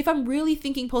I'm really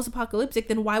thinking post-apocalyptic,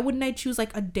 then why wouldn't I choose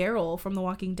like a Daryl from The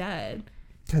Walking Dead?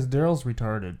 Because Daryl's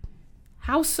retarded.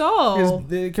 How so?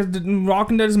 Because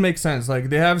Walking Dead doesn't make sense. Like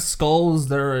they have skulls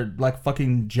that are like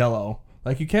fucking Jello.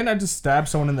 Like, you cannot just stab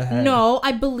someone in the head. No,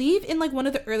 I believe in like one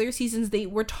of the earlier seasons they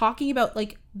were talking about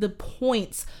like the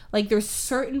points. Like there's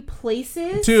certain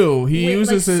places too. He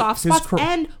uses like, soft spots,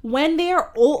 and when they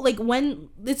are old, like when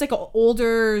it's like an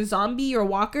older zombie or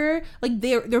walker, like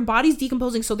their body's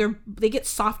decomposing, so they get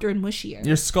softer and mushier.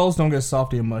 Your skulls don't get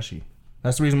softy and mushy.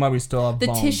 That's the reason why we still have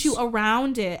bones. The tissue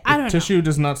around it. I don't know. Tissue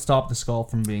does not stop the skull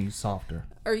from being softer.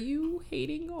 Are you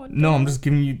hating on Daryl? No, I'm just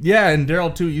giving you... Yeah, and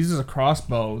Daryl, too, uses a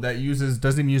crossbow that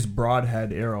doesn't use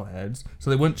broadhead arrowheads. So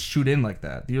they wouldn't shoot in like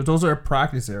that. Those are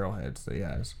practice arrowheads that he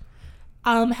has.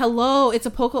 Hello. It's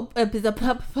a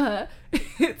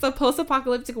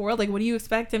post-apocalyptic world. Like, what do you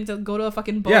expect him to go to a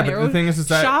fucking bow and arrow the thing is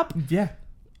that... shop? Yeah.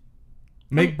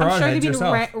 Make broadheads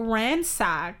yourself. I'm sure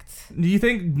ransacked. Do you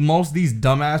think most of these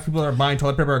dumbass people that are buying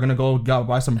toilet paper are going to go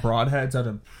buy some broadheads at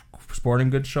a sporting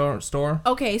goods store?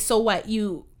 Okay, so what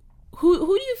who do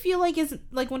you feel like is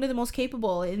like one of the most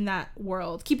capable in that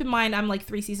world? Keep in mind I'm like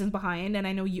 3 seasons behind, and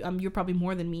I know you're probably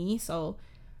more than me. So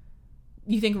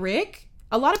you think Rick?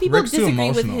 A lot of people Rick's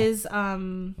disagree with his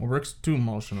Well, Rick's too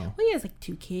emotional. Well, he has like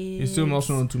 2 kids. He's too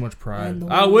emotional and too much pride.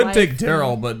 I would take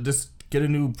Daryl, but just get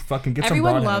Everyone some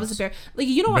broadheads. loves Beryl. Like,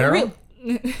 you know Beryl? what?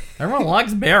 Everyone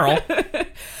likes Beryl.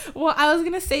 Well, I was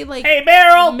gonna say like, hey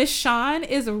Beryl, Miss Shawn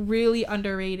is really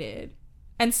underrated,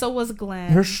 and so was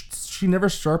Glenn. She never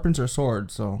sharpens her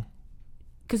sword, so.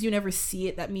 Because you never see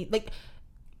it, that means like,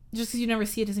 just because you never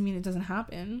see it doesn't mean it doesn't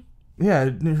happen. Yeah,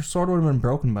 her sword would have been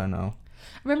broken by now.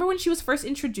 Remember when she was first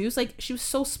introduced? Like, she was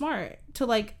so smart to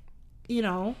like, you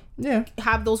know,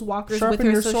 have those walkers Sharpen with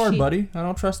her. Your sword, buddy. I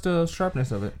don't trust the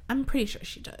sharpness of it. I'm pretty sure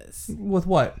she does. With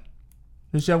what?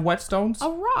 Does she have whetstones? A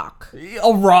rock.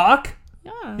 A rock?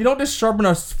 Yeah. You don't just sharpen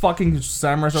a fucking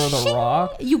samurai sword with a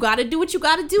rock. You gotta do what you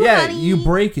gotta do, honey. Yeah, you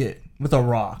break it with a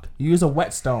rock. You use a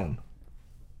whetstone.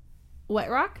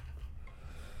 Wet rock?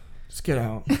 Just get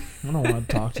out. I don't want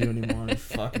to talk to you anymore.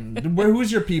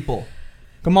 Who's your people?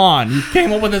 Come on. You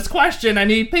came up with this question. I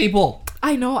need people.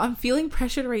 I know. I'm feeling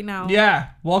pressured right now. Yeah.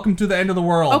 Welcome to the end of the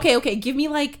world. Okay. Give me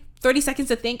like 30 seconds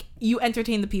to think. You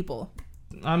entertain the people.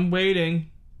 I'm waiting.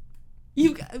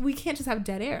 We can't just have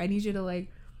dead air. I need you to like...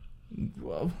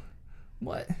 Well,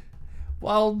 what?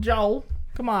 Well, Joe,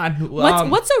 come on.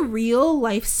 What's a real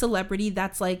life celebrity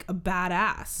that's like a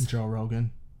badass? Joe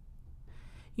Rogan.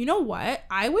 You know what?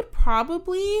 I would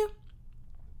probably...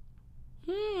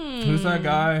 Who's that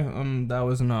guy? That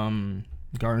was in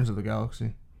Guardians of the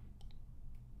Galaxy.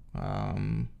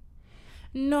 No.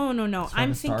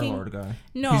 I'm thinking Star-Lord guy.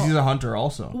 No, he's a hunter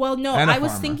also. Well, no, I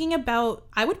was thinking about.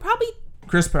 I would probably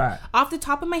Chris Pratt. Off the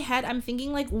top of my head, I'm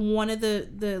thinking like one of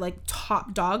the like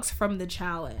top dogs from the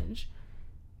challenge.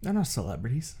 They're not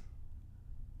celebrities.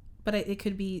 But it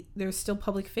could be. They're still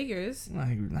public figures.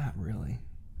 Not really.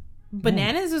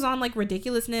 Bananas is on like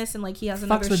Ridiculousness, and like he has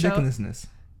another show. Ridiculousness.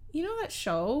 You know that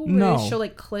show where they show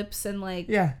like clips and like...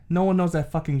 Yeah, no one knows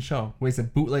that fucking show. Wait, is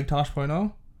it Bootleg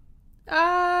Tosh.0?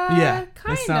 Yeah,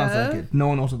 kind of. It sounds like it. No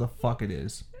one knows what the fuck it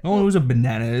is. No one knows what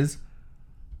Banana is.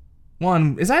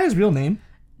 Is that his real name?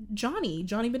 Johnny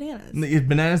Bananas. Is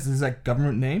Bananas is that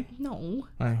government name? No.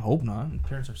 I hope not.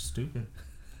 Parents are stupid.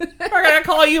 We're gonna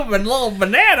call you a little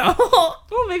banana.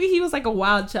 Well, maybe he was like a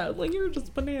wild child. Like, you're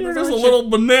just banana. You're just a little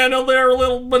banana there,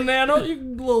 little banana. You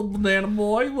little banana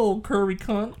boy, little curvy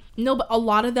cunt. No, but a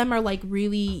lot of them are like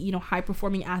really, you know, high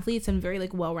performing athletes and very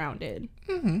like well rounded.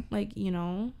 Mm-hmm. Like, you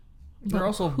know. They're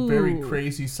also very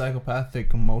crazy,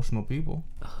 psychopathic, emotional people.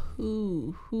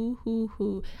 Who?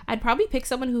 I'd probably pick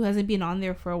someone who hasn't been on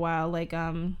there for a while. Like,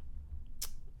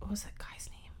 what was that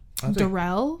guy's name?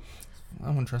 Darrell? I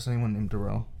wouldn't trust anyone named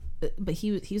Darrell. But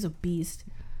he was a beast.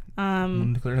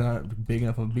 Clearly not big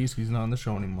enough of a beast because he's not on the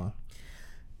show anymore.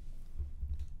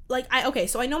 Like,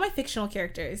 so I know my fictional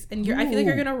characters, and I feel like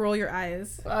you're gonna roll your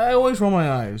eyes. I always roll my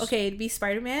eyes. Okay, it'd be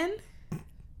Spider-Man.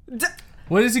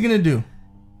 What is he gonna do?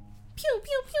 Pew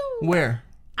pew pew. Where?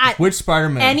 Which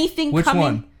Spider-Man? Anything Which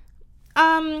coming.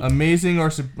 One? Amazing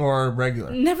or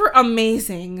regular? Never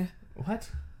amazing. What?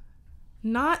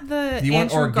 Not the. Do you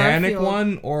want Andrew organic Garfield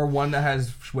one or one that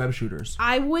has web shooters?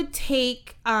 I would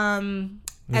take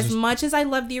as much as I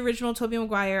love the original Tobey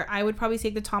Maguire, I would probably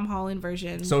take the Tom Holland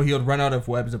version. So he'll run out of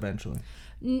webs eventually.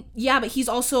 Yeah, but he's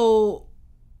also.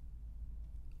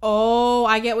 Oh,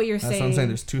 I get what you're saying. That's what I'm saying.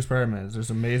 There's 2 Spider-Mans.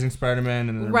 There's Amazing Spider-Man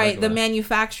and then the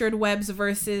manufactured webs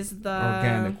versus the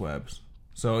organic webs.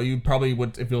 So you probably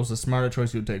would, if it was a smarter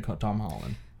choice, you would take Tom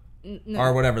Holland. No.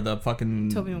 Or whatever, the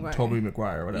fucking Tobey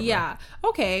Maguire, whatever. Yeah.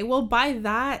 Okay, well, by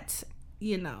that,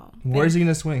 you know. Where's he going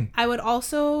to swing? I would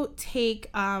also take...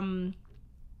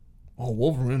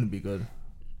 Wolverine would be good.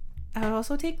 I would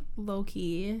also take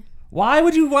Loki. Why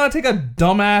would you want to take a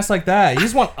dumbass like that? You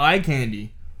just want eye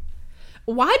candy.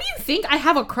 Why do you think I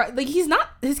have a crush? Like, his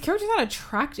character's not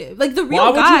attractive. Like, the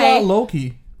real guy. Why would you want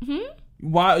Loki?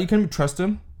 Why? You can't trust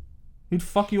him? He'd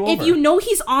fuck you over. If you know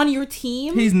he's on your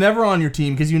team. He's never on your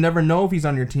team because you never know if he's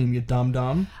on your team, you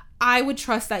dumb. I would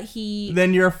trust that he...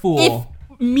 Then you're a fool.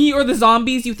 If me or the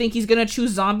zombies, you think he's going to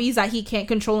choose zombies that he can't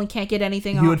control and can't get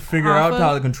anything off? He would figure out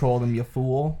how to control them, you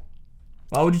fool.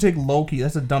 Why would you take Loki?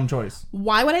 That's a dumb choice.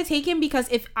 Why would I take him? Because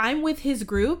if I'm with his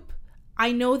group,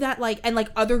 I know that, like, and, like,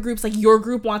 other groups, like, your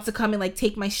group wants to come and, like,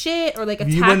 take my shit or, like, attack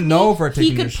me. You wouldn't know if we're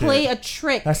taking your shit. He could play a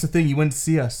trick. That's the thing. You wouldn't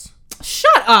see us.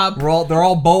 Shut up. They're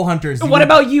all bow hunters. What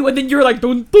about you? And then you're like,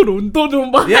 dun, dun, dun,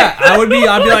 dun, dun. Yeah, I'd be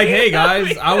like, hey,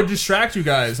 guys, I would distract you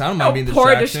guys. I don't mind being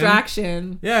distracted. Poor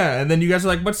distraction. Yeah, and then you guys are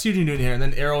like, what's Eugene doing here? And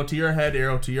then arrow to your head,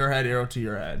 arrow to your head, arrow to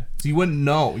your head. So you wouldn't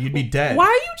know. You'd be dead. Why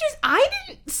are you just... I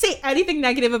didn't say anything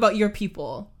negative about your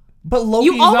people. But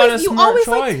Loki's not a smart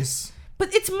choice.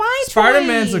 But it's my choice.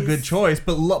 Spider-Man's a good choice,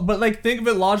 but like think of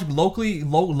it logically.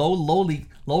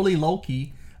 Lowly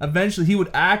Loki. Eventually, he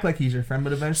would act like he's your friend,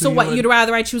 but eventually. So what? You'd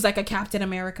rather I choose like a Captain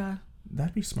America?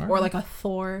 That'd be smarter. Or like a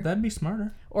Thor. That'd be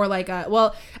smarter. Or like a...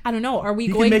 Well, I don't know. Are we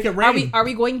going? Make it rain. Are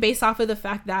we going based off of the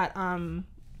fact that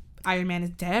Iron Man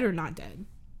is dead or not dead?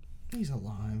 He's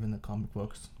alive in the comic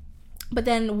books. But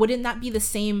then, wouldn't that be the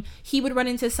same? He would run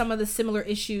into some of the similar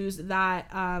issues that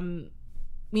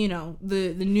you know,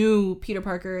 the new Peter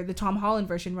Parker, the Tom Holland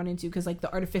version, run into, because like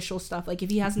the artificial stuff. Like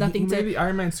if he has nothing to... Maybe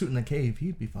Iron Man suit in the cave,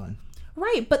 he'd be fine.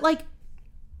 Right, but like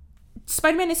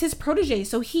Spider-Man is his protege,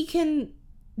 so he can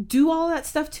do all that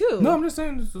stuff too. No, I'm just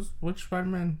saying, which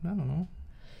Spider-Man? I don't know.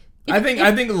 I think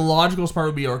the logical part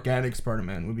would be organic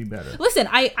Spider-Man would be better. Listen,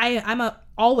 I'm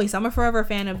a forever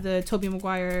fan of the Tobey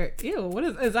Maguire. Ew, what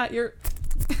is that your?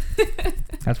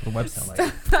 That's what the website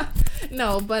like.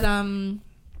 No, but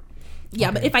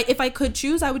yeah, okay. But if I could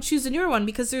choose, I would choose a newer one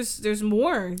because there's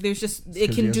more. There's just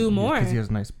it can do more. Because he has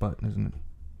a nice butt, isn't it?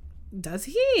 Does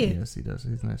he? Yes, he does.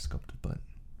 He's a nice sculpted butt.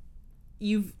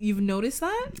 You've noticed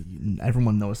that?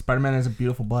 Everyone knows Spider-Man has a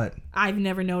beautiful butt. I've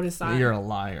never noticed that. You're a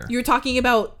liar. You're talking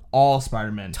about all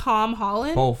Spider-Men. Tom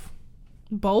Holland?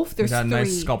 Both? There's three.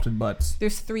 Nice sculpted butts.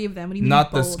 There's three of them. What do you mean?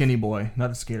 Not the skinny boy. Not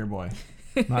the skater boy.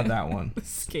 Not that one. The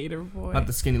skater boy. Not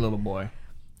the skinny little boy.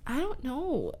 I don't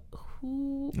know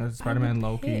who. That's Spider-Man,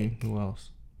 Loki. Who else?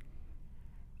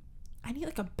 I need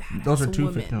like a badass. Those are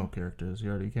two fictional characters.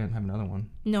 You can't have another one.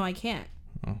 No, I can't.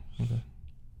 Oh, okay.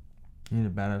 You need a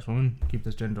badass woman. Keep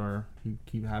this gender.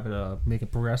 Keep have it. Make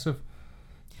it progressive.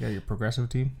 Yeah, your progressive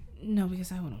team. No,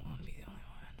 because I wouldn't want to be the only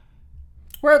one.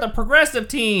 We're the progressive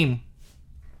team.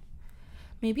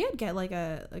 Maybe I'd get like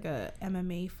a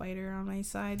MMA fighter on my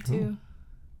side too.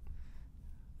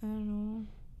 I don't know.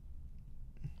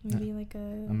 Maybe like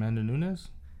a Amanda Nunes.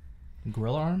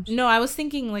 Gorilla arms. No, I was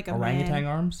thinking like a orangutan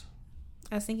arms.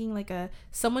 I was thinking like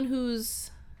someone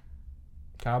who's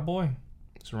cowboy.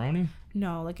 Cerrone?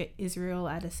 No, like a Israel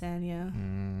Adesanya.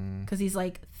 Because he's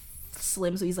like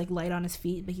slim, so he's like light on his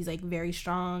feet, but he's like very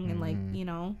strong and like, you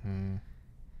know.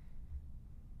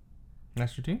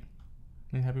 That's your team?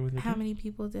 Are you happy with your team? How many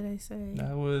people did I say?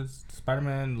 That was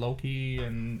Spider-Man, Loki,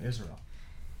 and Israel.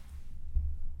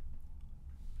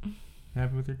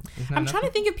 Happy with your team? I'm trying to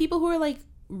think of people who are like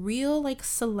real like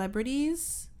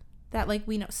celebrities that like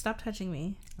we know. Stop touching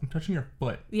me. I'm touching your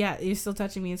foot. Yeah, you're still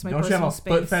touching me. It's my personal space.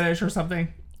 Don't you have a space. Foot fetish or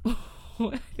something?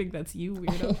 I think that's you,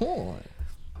 weirdo.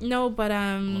 No, but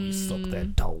Let me suck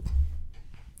that toe.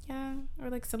 Yeah, or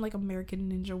like some like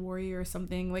American Ninja Warrior or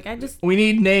something. Like we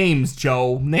need names,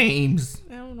 Joe. Names.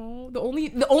 I don't know. The only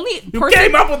person you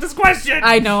came up with this question.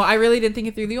 I know. I really didn't think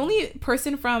it through. The only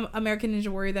person from American Ninja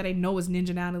Warrior that I know is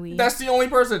Ninja Natalie. That's the only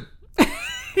person.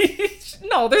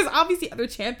 No, there's obviously other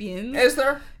champions. Is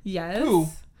there? Yes. Who?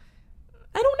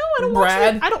 I don't know. I don't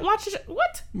Brad? watch it. I don't watch it.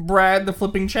 What? Brad, the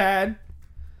flipping Chad.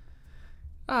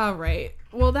 All right.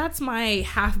 Well, that's my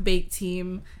half-baked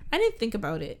team. I didn't think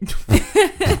about it.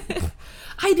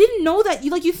 I didn't know that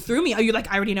you threw me. You're like,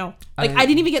 I already know. Like I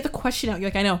didn't even get the question out.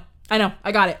 You're like, I know,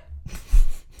 I got it.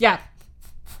 Yeah.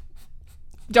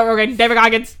 Joe Rogan, David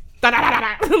Goggins.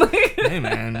 Hey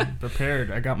man,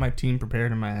 prepared. I got my team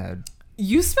prepared in my head.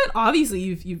 You spent obviously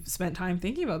you've spent time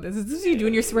thinking about this. Is this you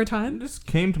doing your spare time? This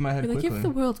came to my head. You're like, quickly. if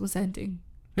the world was ending.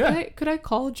 Yeah. Could I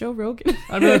call Joe Rogan?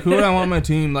 I'd be like, who would I want on my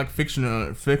team? Like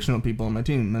fictional people on my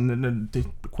team, and then they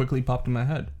quickly popped in my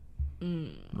head.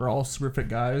 They're all super fit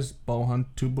guys. Bow hunt.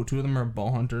 Two of them are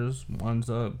bow hunters. One's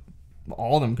all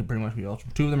of them could pretty much be ultra.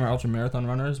 Two of them are ultra marathon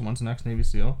runners. One's an ex-Navy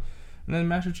SEAL, and then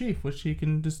Master Chief, which he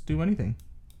can just do anything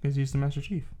because he's the Master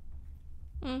Chief.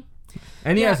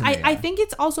 And he has. I think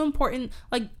it's also important.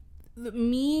 Like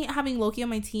me having Loki on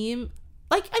my team,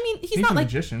 like, I mean, he's not a like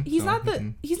magician, he's not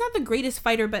the greatest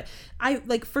fighter, but I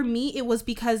like, for me it was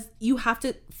because you have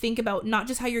to think about not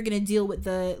just how you're gonna deal with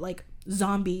the like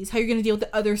zombies, how you're gonna deal with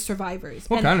the other survivors.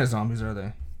 What kind of zombies are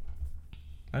they?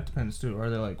 That depends too. Are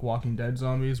they like Walking Dead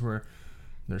zombies where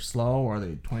they're slow, or are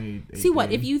they 28? See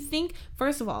what if you think,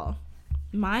 first of all,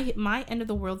 my end of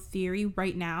the world theory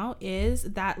right now is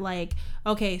that, like,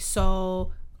 okay,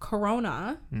 so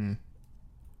corona,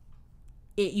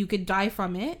 you could die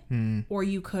from it, or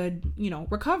you could,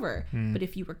 recover. But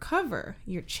if you recover,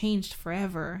 you're changed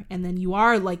forever, and then you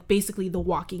are like basically the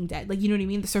Walking Dead. Like, you know what I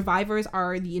mean? The survivors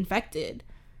are the infected.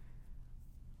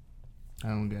 I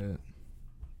don't get it.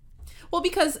 Well,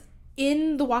 because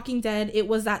in The Walking Dead, it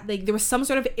was that, like, there was some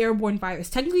sort of airborne virus.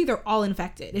 Technically, they're all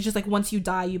infected. It's just like once you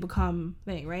die, you become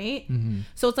thing, right?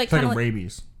 So it's like kind of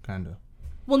rabies, kind of.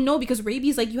 Well, no, because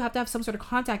rabies, like, you have to have some sort of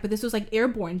contact, but this was like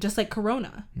airborne, just like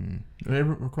corona.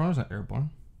 Corona's not airborne.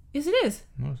 Yes, it is.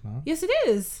 No, it's not. Yes, it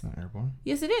is. It's not airborne.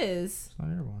 Yes, it is. It's not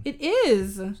airborne. It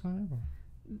is. It's not airborne.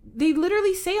 They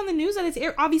literally say on the news that it's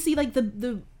air. Obviously, like,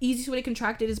 the easiest way to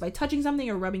contract it is by touching something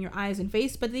or rubbing your eyes and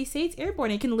face, but they say it's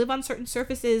airborne. It can live on certain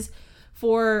surfaces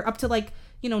for up to, like,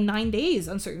 9 days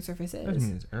on certain surfaces. That doesn't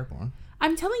mean it's airborne.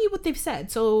 I'm telling you what they've said.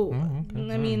 So,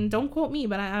 okay. I mean, don't quote me,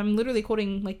 but I'm literally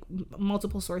quoting, like,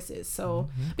 multiple sources. So,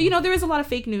 but, there is a lot of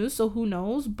fake news, so who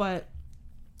knows? But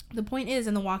the point is,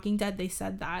 in The Walking Dead, they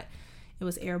said that it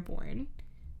was airborne.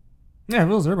 Yeah, if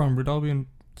it was airborne, we'd all be in...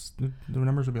 the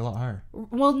numbers would be a lot higher.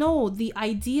 Well, no, the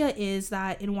idea is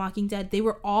that in Walking Dead, they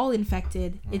were all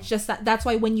infected. It's just that's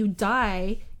why when you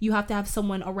die, you have to have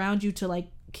someone around you to, like,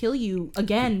 kill you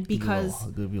again, because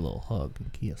give you a little hug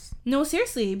and kiss. No,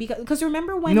 seriously, because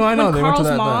remember when Carl's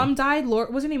mom died,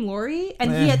 was her name Lori,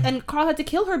 and and Carl had to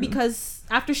kill her because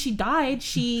after she died,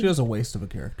 she was a waste of a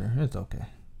character. It's okay.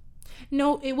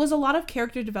 No, it was a lot of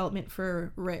character development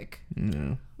for Rick.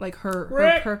 Yeah. Like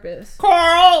her purpose.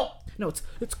 Carl. No,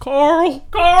 it's Carl.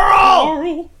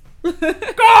 Carl.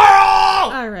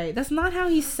 Carl. All right, that's not how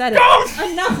he said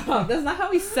it. No, that's not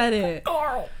how he said it.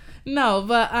 Carl. No,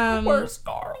 but where's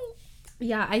Carl?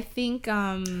 Yeah, I think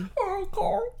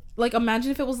Carl. Like,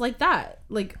 imagine if it was like that,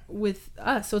 like with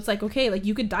us. So it's like, okay, like,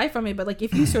 you could die from it, but like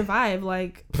if you survive,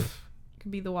 like, it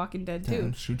could be The Walking Dead too.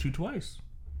 And shoot you twice.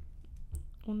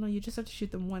 Well, no, you just have to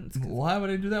shoot them once. Why would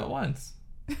I do that once?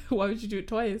 Why would you do it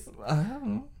twice? I don't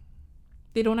know.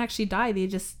 They don't actually die. They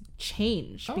just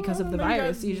change because of the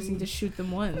virus. So you just need to shoot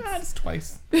them once. That's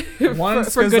twice.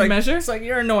 Once for good measure. It's like,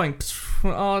 you're annoying.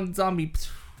 Oh, zombie.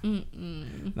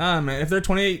 Nah, man. If they're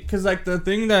 28, because like the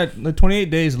thing that the 28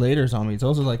 days later zombies,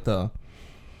 those are like those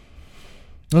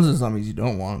are zombies you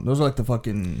don't want. Those are like the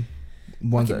fucking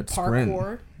ones that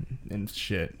sprint and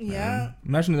shit. Yeah. Man.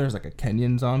 Imagine if there's like a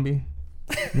Kenyan zombie.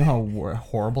 You know how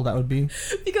horrible that would be?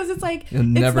 Because it's like... You'll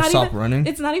never stop running.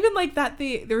 It's not even like that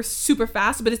they're super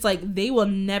fast, but it's like they will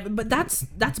never... But that's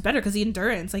better because the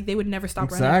endurance, like, they would never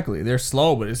stop running. Exactly. They're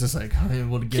slow, but it's just like, it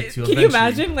will get to you eventually. Can you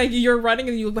imagine? Like, you're running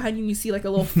and you look behind you and you see like a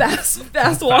little fast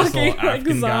walking like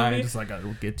zombie. Guy, just like, I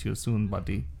will get to you soon,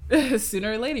 buddy.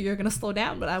 Sooner or later, you're going to slow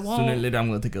down, but I won't. Sooner or later, I'm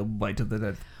going to take a bite of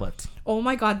that butt. Oh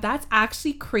my God, that's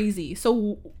actually crazy.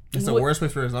 So... It's the worst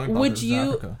place for a zombie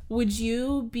Africa. Would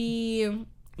you be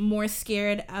more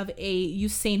scared of a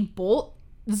Usain Bolt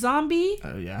zombie?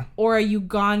 Yeah. Or a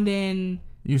Ugandan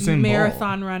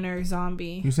marathon runner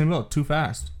zombie? Usain Bolt, too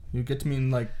fast. You get to me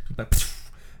and like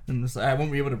and this, I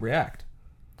won't be able to react.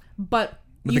 But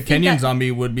the Kenyan zombie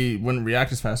wouldn't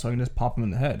react as fast, so I can just pop him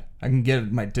in the head. I can get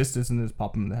at my distance and just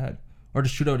pop him in the head, or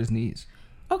just shoot out his knees.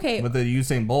 Okay. But the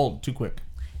Usain Bolt, too quick.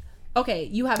 Okay,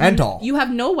 you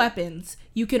have no weapons.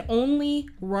 You can only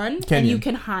run and you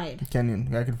can hide.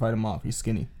 Kenyan, I can fight him off. He's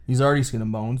skinny. He's already skin and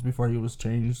bones before he was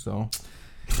changed, so.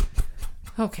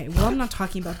 Okay, well, I'm not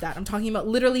talking about that. I'm talking about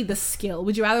literally the skill.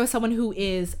 Would you rather have someone who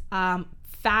is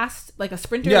fast, like a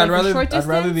sprinter? Yeah, like I'd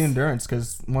rather the endurance,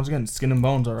 because once again, skin and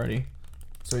bones already.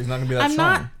 So he's not gonna be that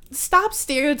strong. Stop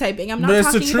stereotyping. I'm not talking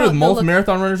about... But it's the truth. Most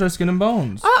marathon runners are skin and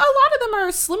bones. A lot of them are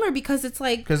slimmer because it's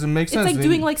like... Because it makes sense. It's like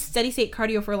doing like steady state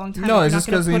cardio for a long time. No, it's just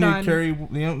because you need to carry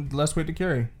less weight to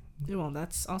carry. Well,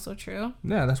 that's also true.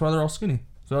 Yeah, that's why they're all skinny.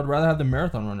 So I'd rather have the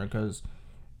marathon runner because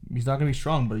he's not going to be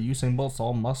strong, but Usain Bolt's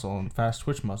all muscle and fast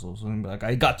twitch muscles. And be like,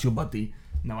 I got you, buddy.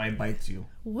 Now I bite you.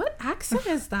 What accent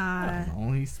is that? I don't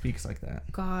know. He speaks like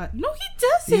that. God. No, he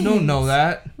doesn't. You don't know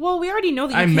that. Well, we already know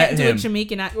that you can't do a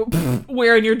Jamaican accent.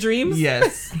 Where, in your dreams?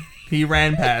 Yes. He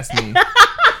ran past me.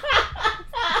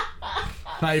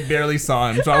 I barely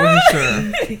saw him, so I wasn't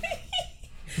sure.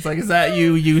 It's like, is that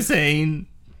you, Usain?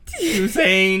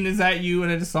 Usain, is that you?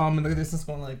 And I just saw him and look at this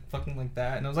going like fucking like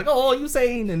that, and I was like, oh,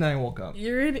 Usain, and then I woke up.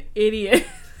 You're an idiot.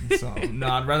 So no,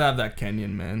 I'd rather have that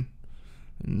Kenyan man.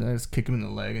 And I just kick him in the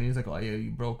leg, and he's like, oh yeah,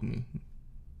 you broke me.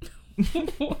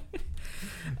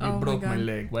 You broke my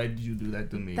leg. Why did you do that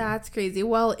to me? That's crazy.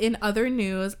 Well, in other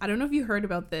news, I don't know if you heard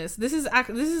about this. This is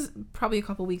probably a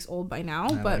couple weeks old by now,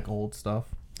 but like old stuff.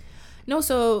 No,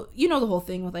 so you know the whole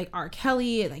thing with like R.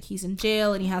 Kelly and like he's in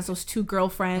jail and he has those 2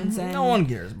 girlfriends and no one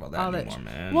cares about that anymore,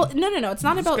 man. Well, no, it's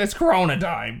not about. It's Corona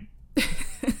time.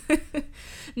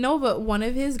 No, but one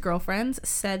of his girlfriends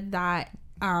said that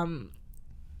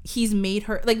he's made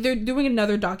her, like, they're doing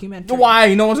another documentary.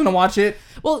 Why? No one's gonna watch it?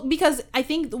 Well, because I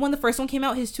think when the first one came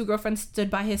out, his 2 girlfriends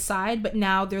stood by his side, but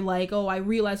now they're like, oh, I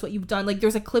realize what you've done. Like,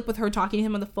 there's a clip with her talking to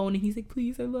him on the phone, and he's like,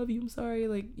 please, I love you, I'm sorry.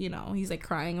 Like, you know, he's like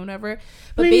crying or whatever.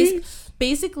 But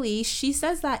basically, she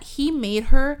says that he made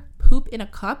her poop in a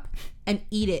cup and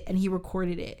eat it, and he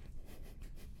recorded it.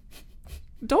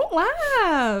 Don't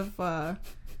laugh.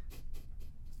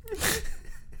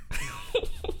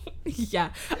 Yeah,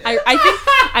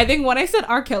 I think when I said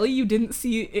R. Kelly, you didn't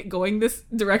see it going this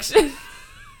direction.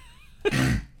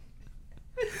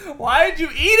 Why did you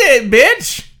eat it,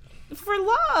 bitch? For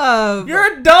love.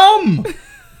 You're dumb.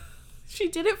 She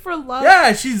did it for love.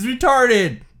 Yeah, she's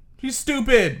retarded. She's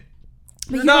stupid.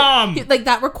 You're dumb. Like,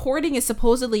 that recording is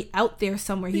supposedly out there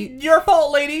somewhere. Your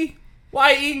fault, lady.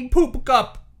 Why eating poop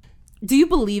cup? Do you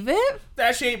believe it?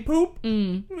 That she ain't poop. I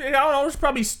don't know. It's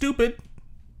probably stupid.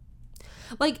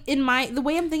 Like, the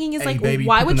way I'm thinking is, hey, like, baby,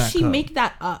 why would she make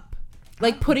that up?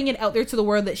 Like, putting it out there to the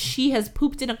world that she has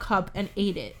pooped in a cup and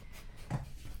ate it.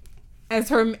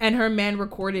 Her man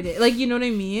recorded it. Like, you know what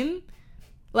I mean?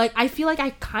 Like, I feel like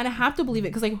I kind of have to believe it,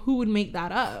 because, like, who would make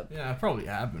that up? Yeah, it probably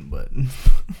happened, but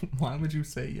why would you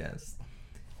say yes?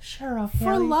 Sure,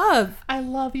 for love. I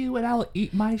love you and I'll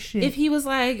eat my shit. If he was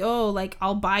like, oh, like,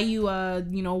 I'll buy you a,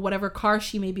 you know, whatever car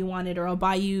she maybe wanted, or I'll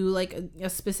buy you like a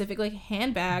specific like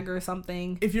handbag or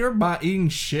something. If you're eating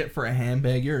shit for a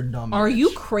handbag, you're a dumb Are bitch. you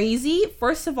crazy?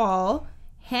 First of all,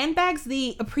 handbags,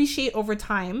 they appreciate over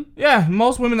time. Yeah,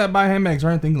 most women that buy handbags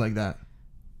aren't thinking like that.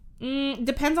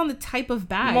 Depends on the type of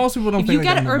bag. Most people don't think like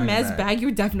that. If you get an Hermes bag,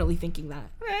 you're definitely thinking that.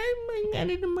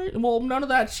 Well, none of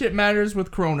that shit matters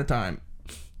with Corona time.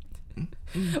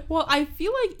 Well, I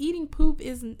feel like eating poop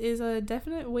is a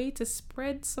definite way to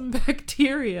spread some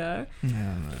bacteria. Yeah,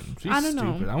 man. She's I don't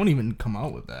stupid. know. I wouldn't even come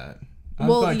out with that. I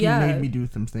well, feel like yeah. you made me do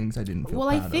some things I didn't feel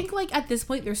proud of. I think like at this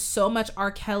point there's so much R.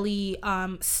 Kelly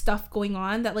stuff going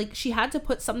on that like she had to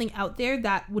put something out there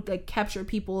that would like capture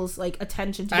people's like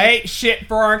attention. I ate shit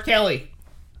for R. Kelly.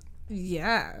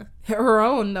 Yeah, her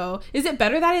own though. Is it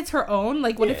better that it's her own?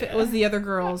 Like, what if it was the other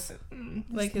girls?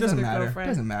 Like his other girlfriend.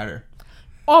 Doesn't matter.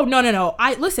 Oh no!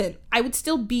 I would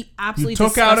still be absolutely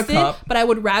disgusted, but I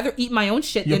would rather eat my own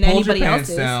shit than anybody else's. You pulled your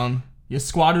pants down. You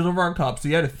squatted over our cup, so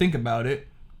you had to think about it,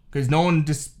 because no one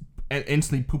just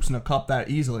instantly poops in a cup that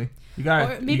easily. You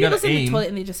gotta. Or maybe it was in the toilet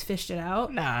and they just fished it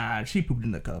out. Nah, she pooped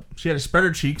in the cup. She had to spread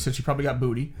her cheeks, so she probably got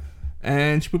booty,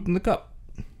 and she pooped in the cup.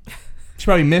 She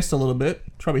probably missed a little bit.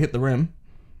 She probably hit the rim,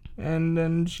 and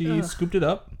then she scooped it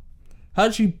up. How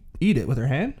did she eat it? With her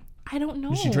hand? I don't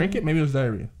know. Did she drink it? Maybe it was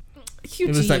diarrhea. It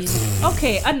was like,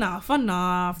 okay, enough.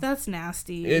 That's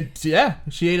nasty. She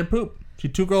ate a poop. She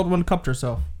 2-girl-1 cupped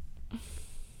herself.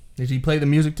 Did she play the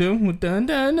music too? Dun,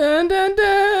 dun, dun, dun,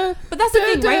 dun, but that's the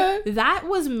thing, right? That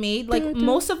was made, like,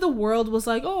 most of the world was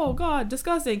like, oh god,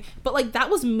 disgusting. But like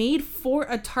that was made for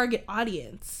a target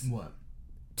audience. What?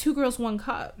 2 girls, 1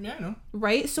 cup. Yeah, I know.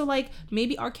 Right? So like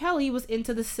maybe R. Kelly was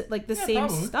into the same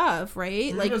probably. Stuff, right?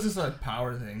 Maybe like it was just a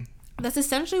power thing. That's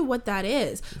essentially what that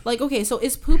is. Like, okay, so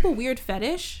is poop a weird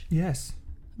fetish? Yes.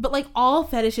 But, like, all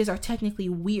fetishes are technically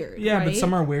weird, yeah, right? But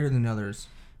some are weirder than others.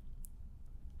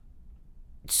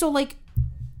 So, like,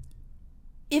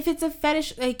 if it's a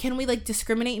fetish, like, can we, like,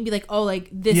 discriminate and be like, oh, like,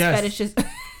 this fetish is...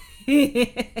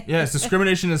 Yes,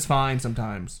 discrimination is fine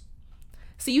sometimes.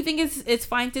 So you think it's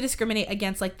fine to discriminate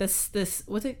against like this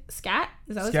what's it, scat?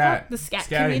 Is that what scat. It's called? The scat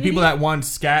community? People that want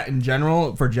scat in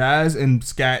general for jazz and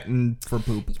scat for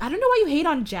poop. I don't know why you hate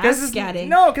on jazz scatting.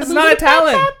 No, because it's not a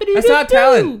talent. That's not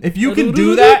talent. If you can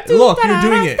do that, look, you're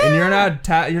doing it, and you're not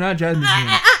a jazz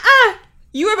musician.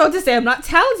 You were about to say I'm not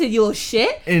talented, you little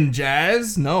shit. In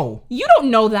jazz, no. You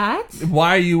don't know that.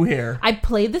 Why are you here? I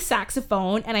played the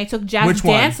saxophone and I took jazz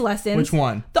dance lessons. Which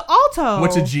one? The alto.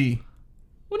 What's a G?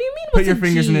 What do you mean? Put your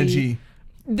fingers in a G.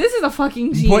 This is a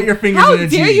fucking G. Put your fingers in a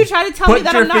G. How dare you try to tell me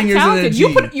that I'm not talented?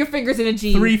 You put your fingers in a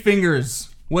G. 3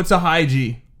 fingers. What's a high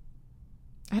G?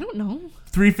 I don't know.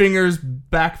 3 fingers,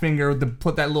 back finger.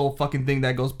 Put that little fucking thing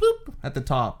that goes bloop at the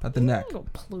top, at the neck. Go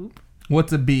ploop.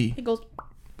 What's a B? It goes.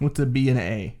 What's a B and an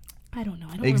A? I don't know.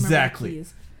 I don't exactly. remember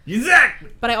the keys. Exactly.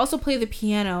 But I also play the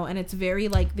piano, and it's very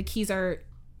like the keys are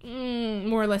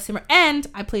more or less similar. And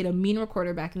I played a mean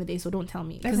recorder back in the day, so don't tell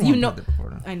me because you know.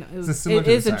 I know it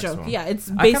is a joke. Yeah, it's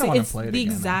basically it's the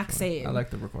exact same. I like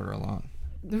the recorder a lot.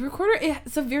 The recorder,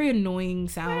 it's a very annoying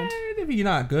sound. Maybe you're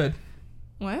not good.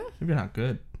 What? If you're not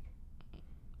good.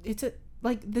 It's a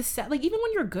like this like even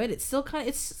when you're good, it's still kind of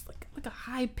it's just like a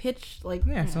high pitch like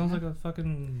yeah. It sounds like a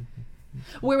fucking.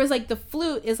 Whereas like the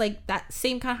flute is like that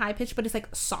same kind of high pitch, but it's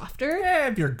like softer. Yeah,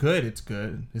 if you're good, it's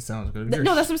good. It sounds good.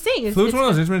 No, that's what I'm saying. Flute's one of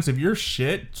those instruments. If you're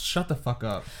shit, shut the fuck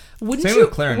up.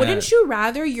 Wouldn't you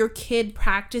rather your kid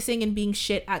practicing and being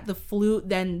shit at the flute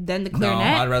than the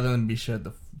clarinet? No, I'd rather them be shit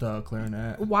at the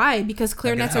clarinet. Why? Because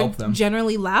clarinets are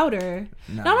generally louder.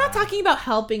 Nah. No, I'm not talking about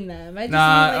helping them. I just mean like,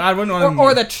 I wouldn't want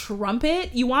or the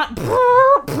trumpet. You want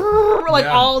like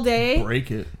all day.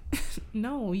 Break it.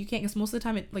 No, you can't because most of the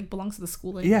time it like belongs to the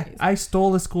school anyways. Yeah, I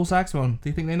stole the school saxophone. Do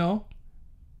you think they know?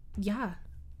 Yeah.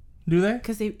 Do they?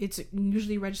 Because it's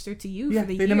usually registered to you for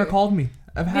the year. They never called me.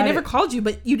 They never called you,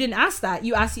 but you didn't ask that.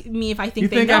 You asked me if I think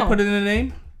they know. You think I put it in a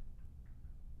name?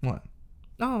 What?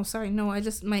 Oh, sorry. No,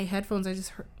 my headphones, I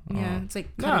just heard. Yeah, it's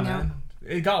like cutting out.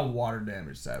 It got water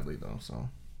damage, sadly, though, so.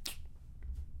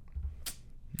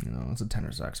 You know, it's a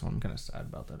tenor saxophone. I'm kind of sad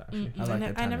about that, actually.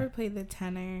 I never played the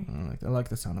tenor. I like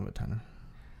the sound of a tenor.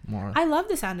 More. I love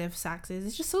the sound of saxes.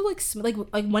 It's just so like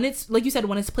when it's like you said,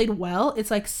 when it's played well,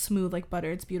 it's like smooth like butter.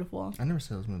 It's beautiful. I never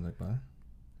said it was smooth like butter.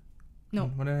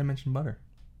 No. When did I mention butter?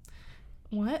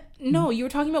 What? No, you were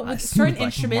talking about with certain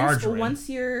instruments. Once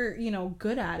you're,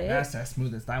 good at it. That's that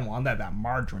smoothest I want. That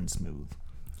margarine smooth.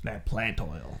 That plant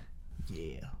oil.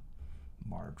 Yeah.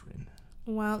 Margarine.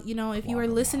 Well, if you are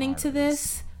listening to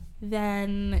this,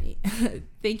 then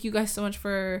thank you guys so much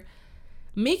for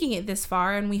making it this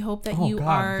far, and we hope that you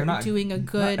are doing a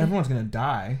good. Not everyone's gonna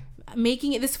die.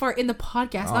 Making it this far in the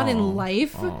podcast, not in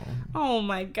life. Oh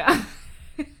my god.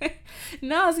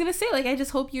 No, I was gonna say I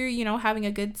just hope you're having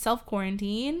a good self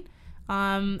quarantine.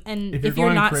 And if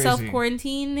you're not self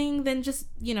quarantining, then just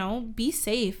be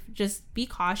safe. Just be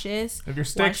cautious. If you're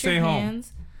sick, stay home.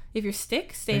 If you're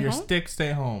sick, stay home. If you're sick,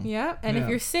 stay home. Yeah, and if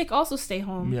you're sick, also stay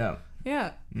home. Yeah.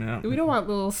 Yeah. No. We don't want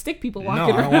little stick people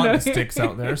walking around. No, I don't want the sticks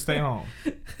out there. Stay home.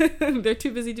 They're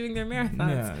too busy doing their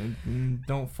marathons. Yeah.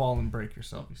 Don't fall and break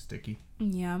yourself, you sticky.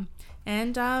 Yeah.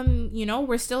 And,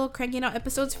 we're still cranking out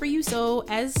episodes for you. So,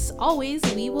 as always,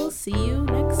 we will see you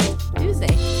next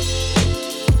Tuesday.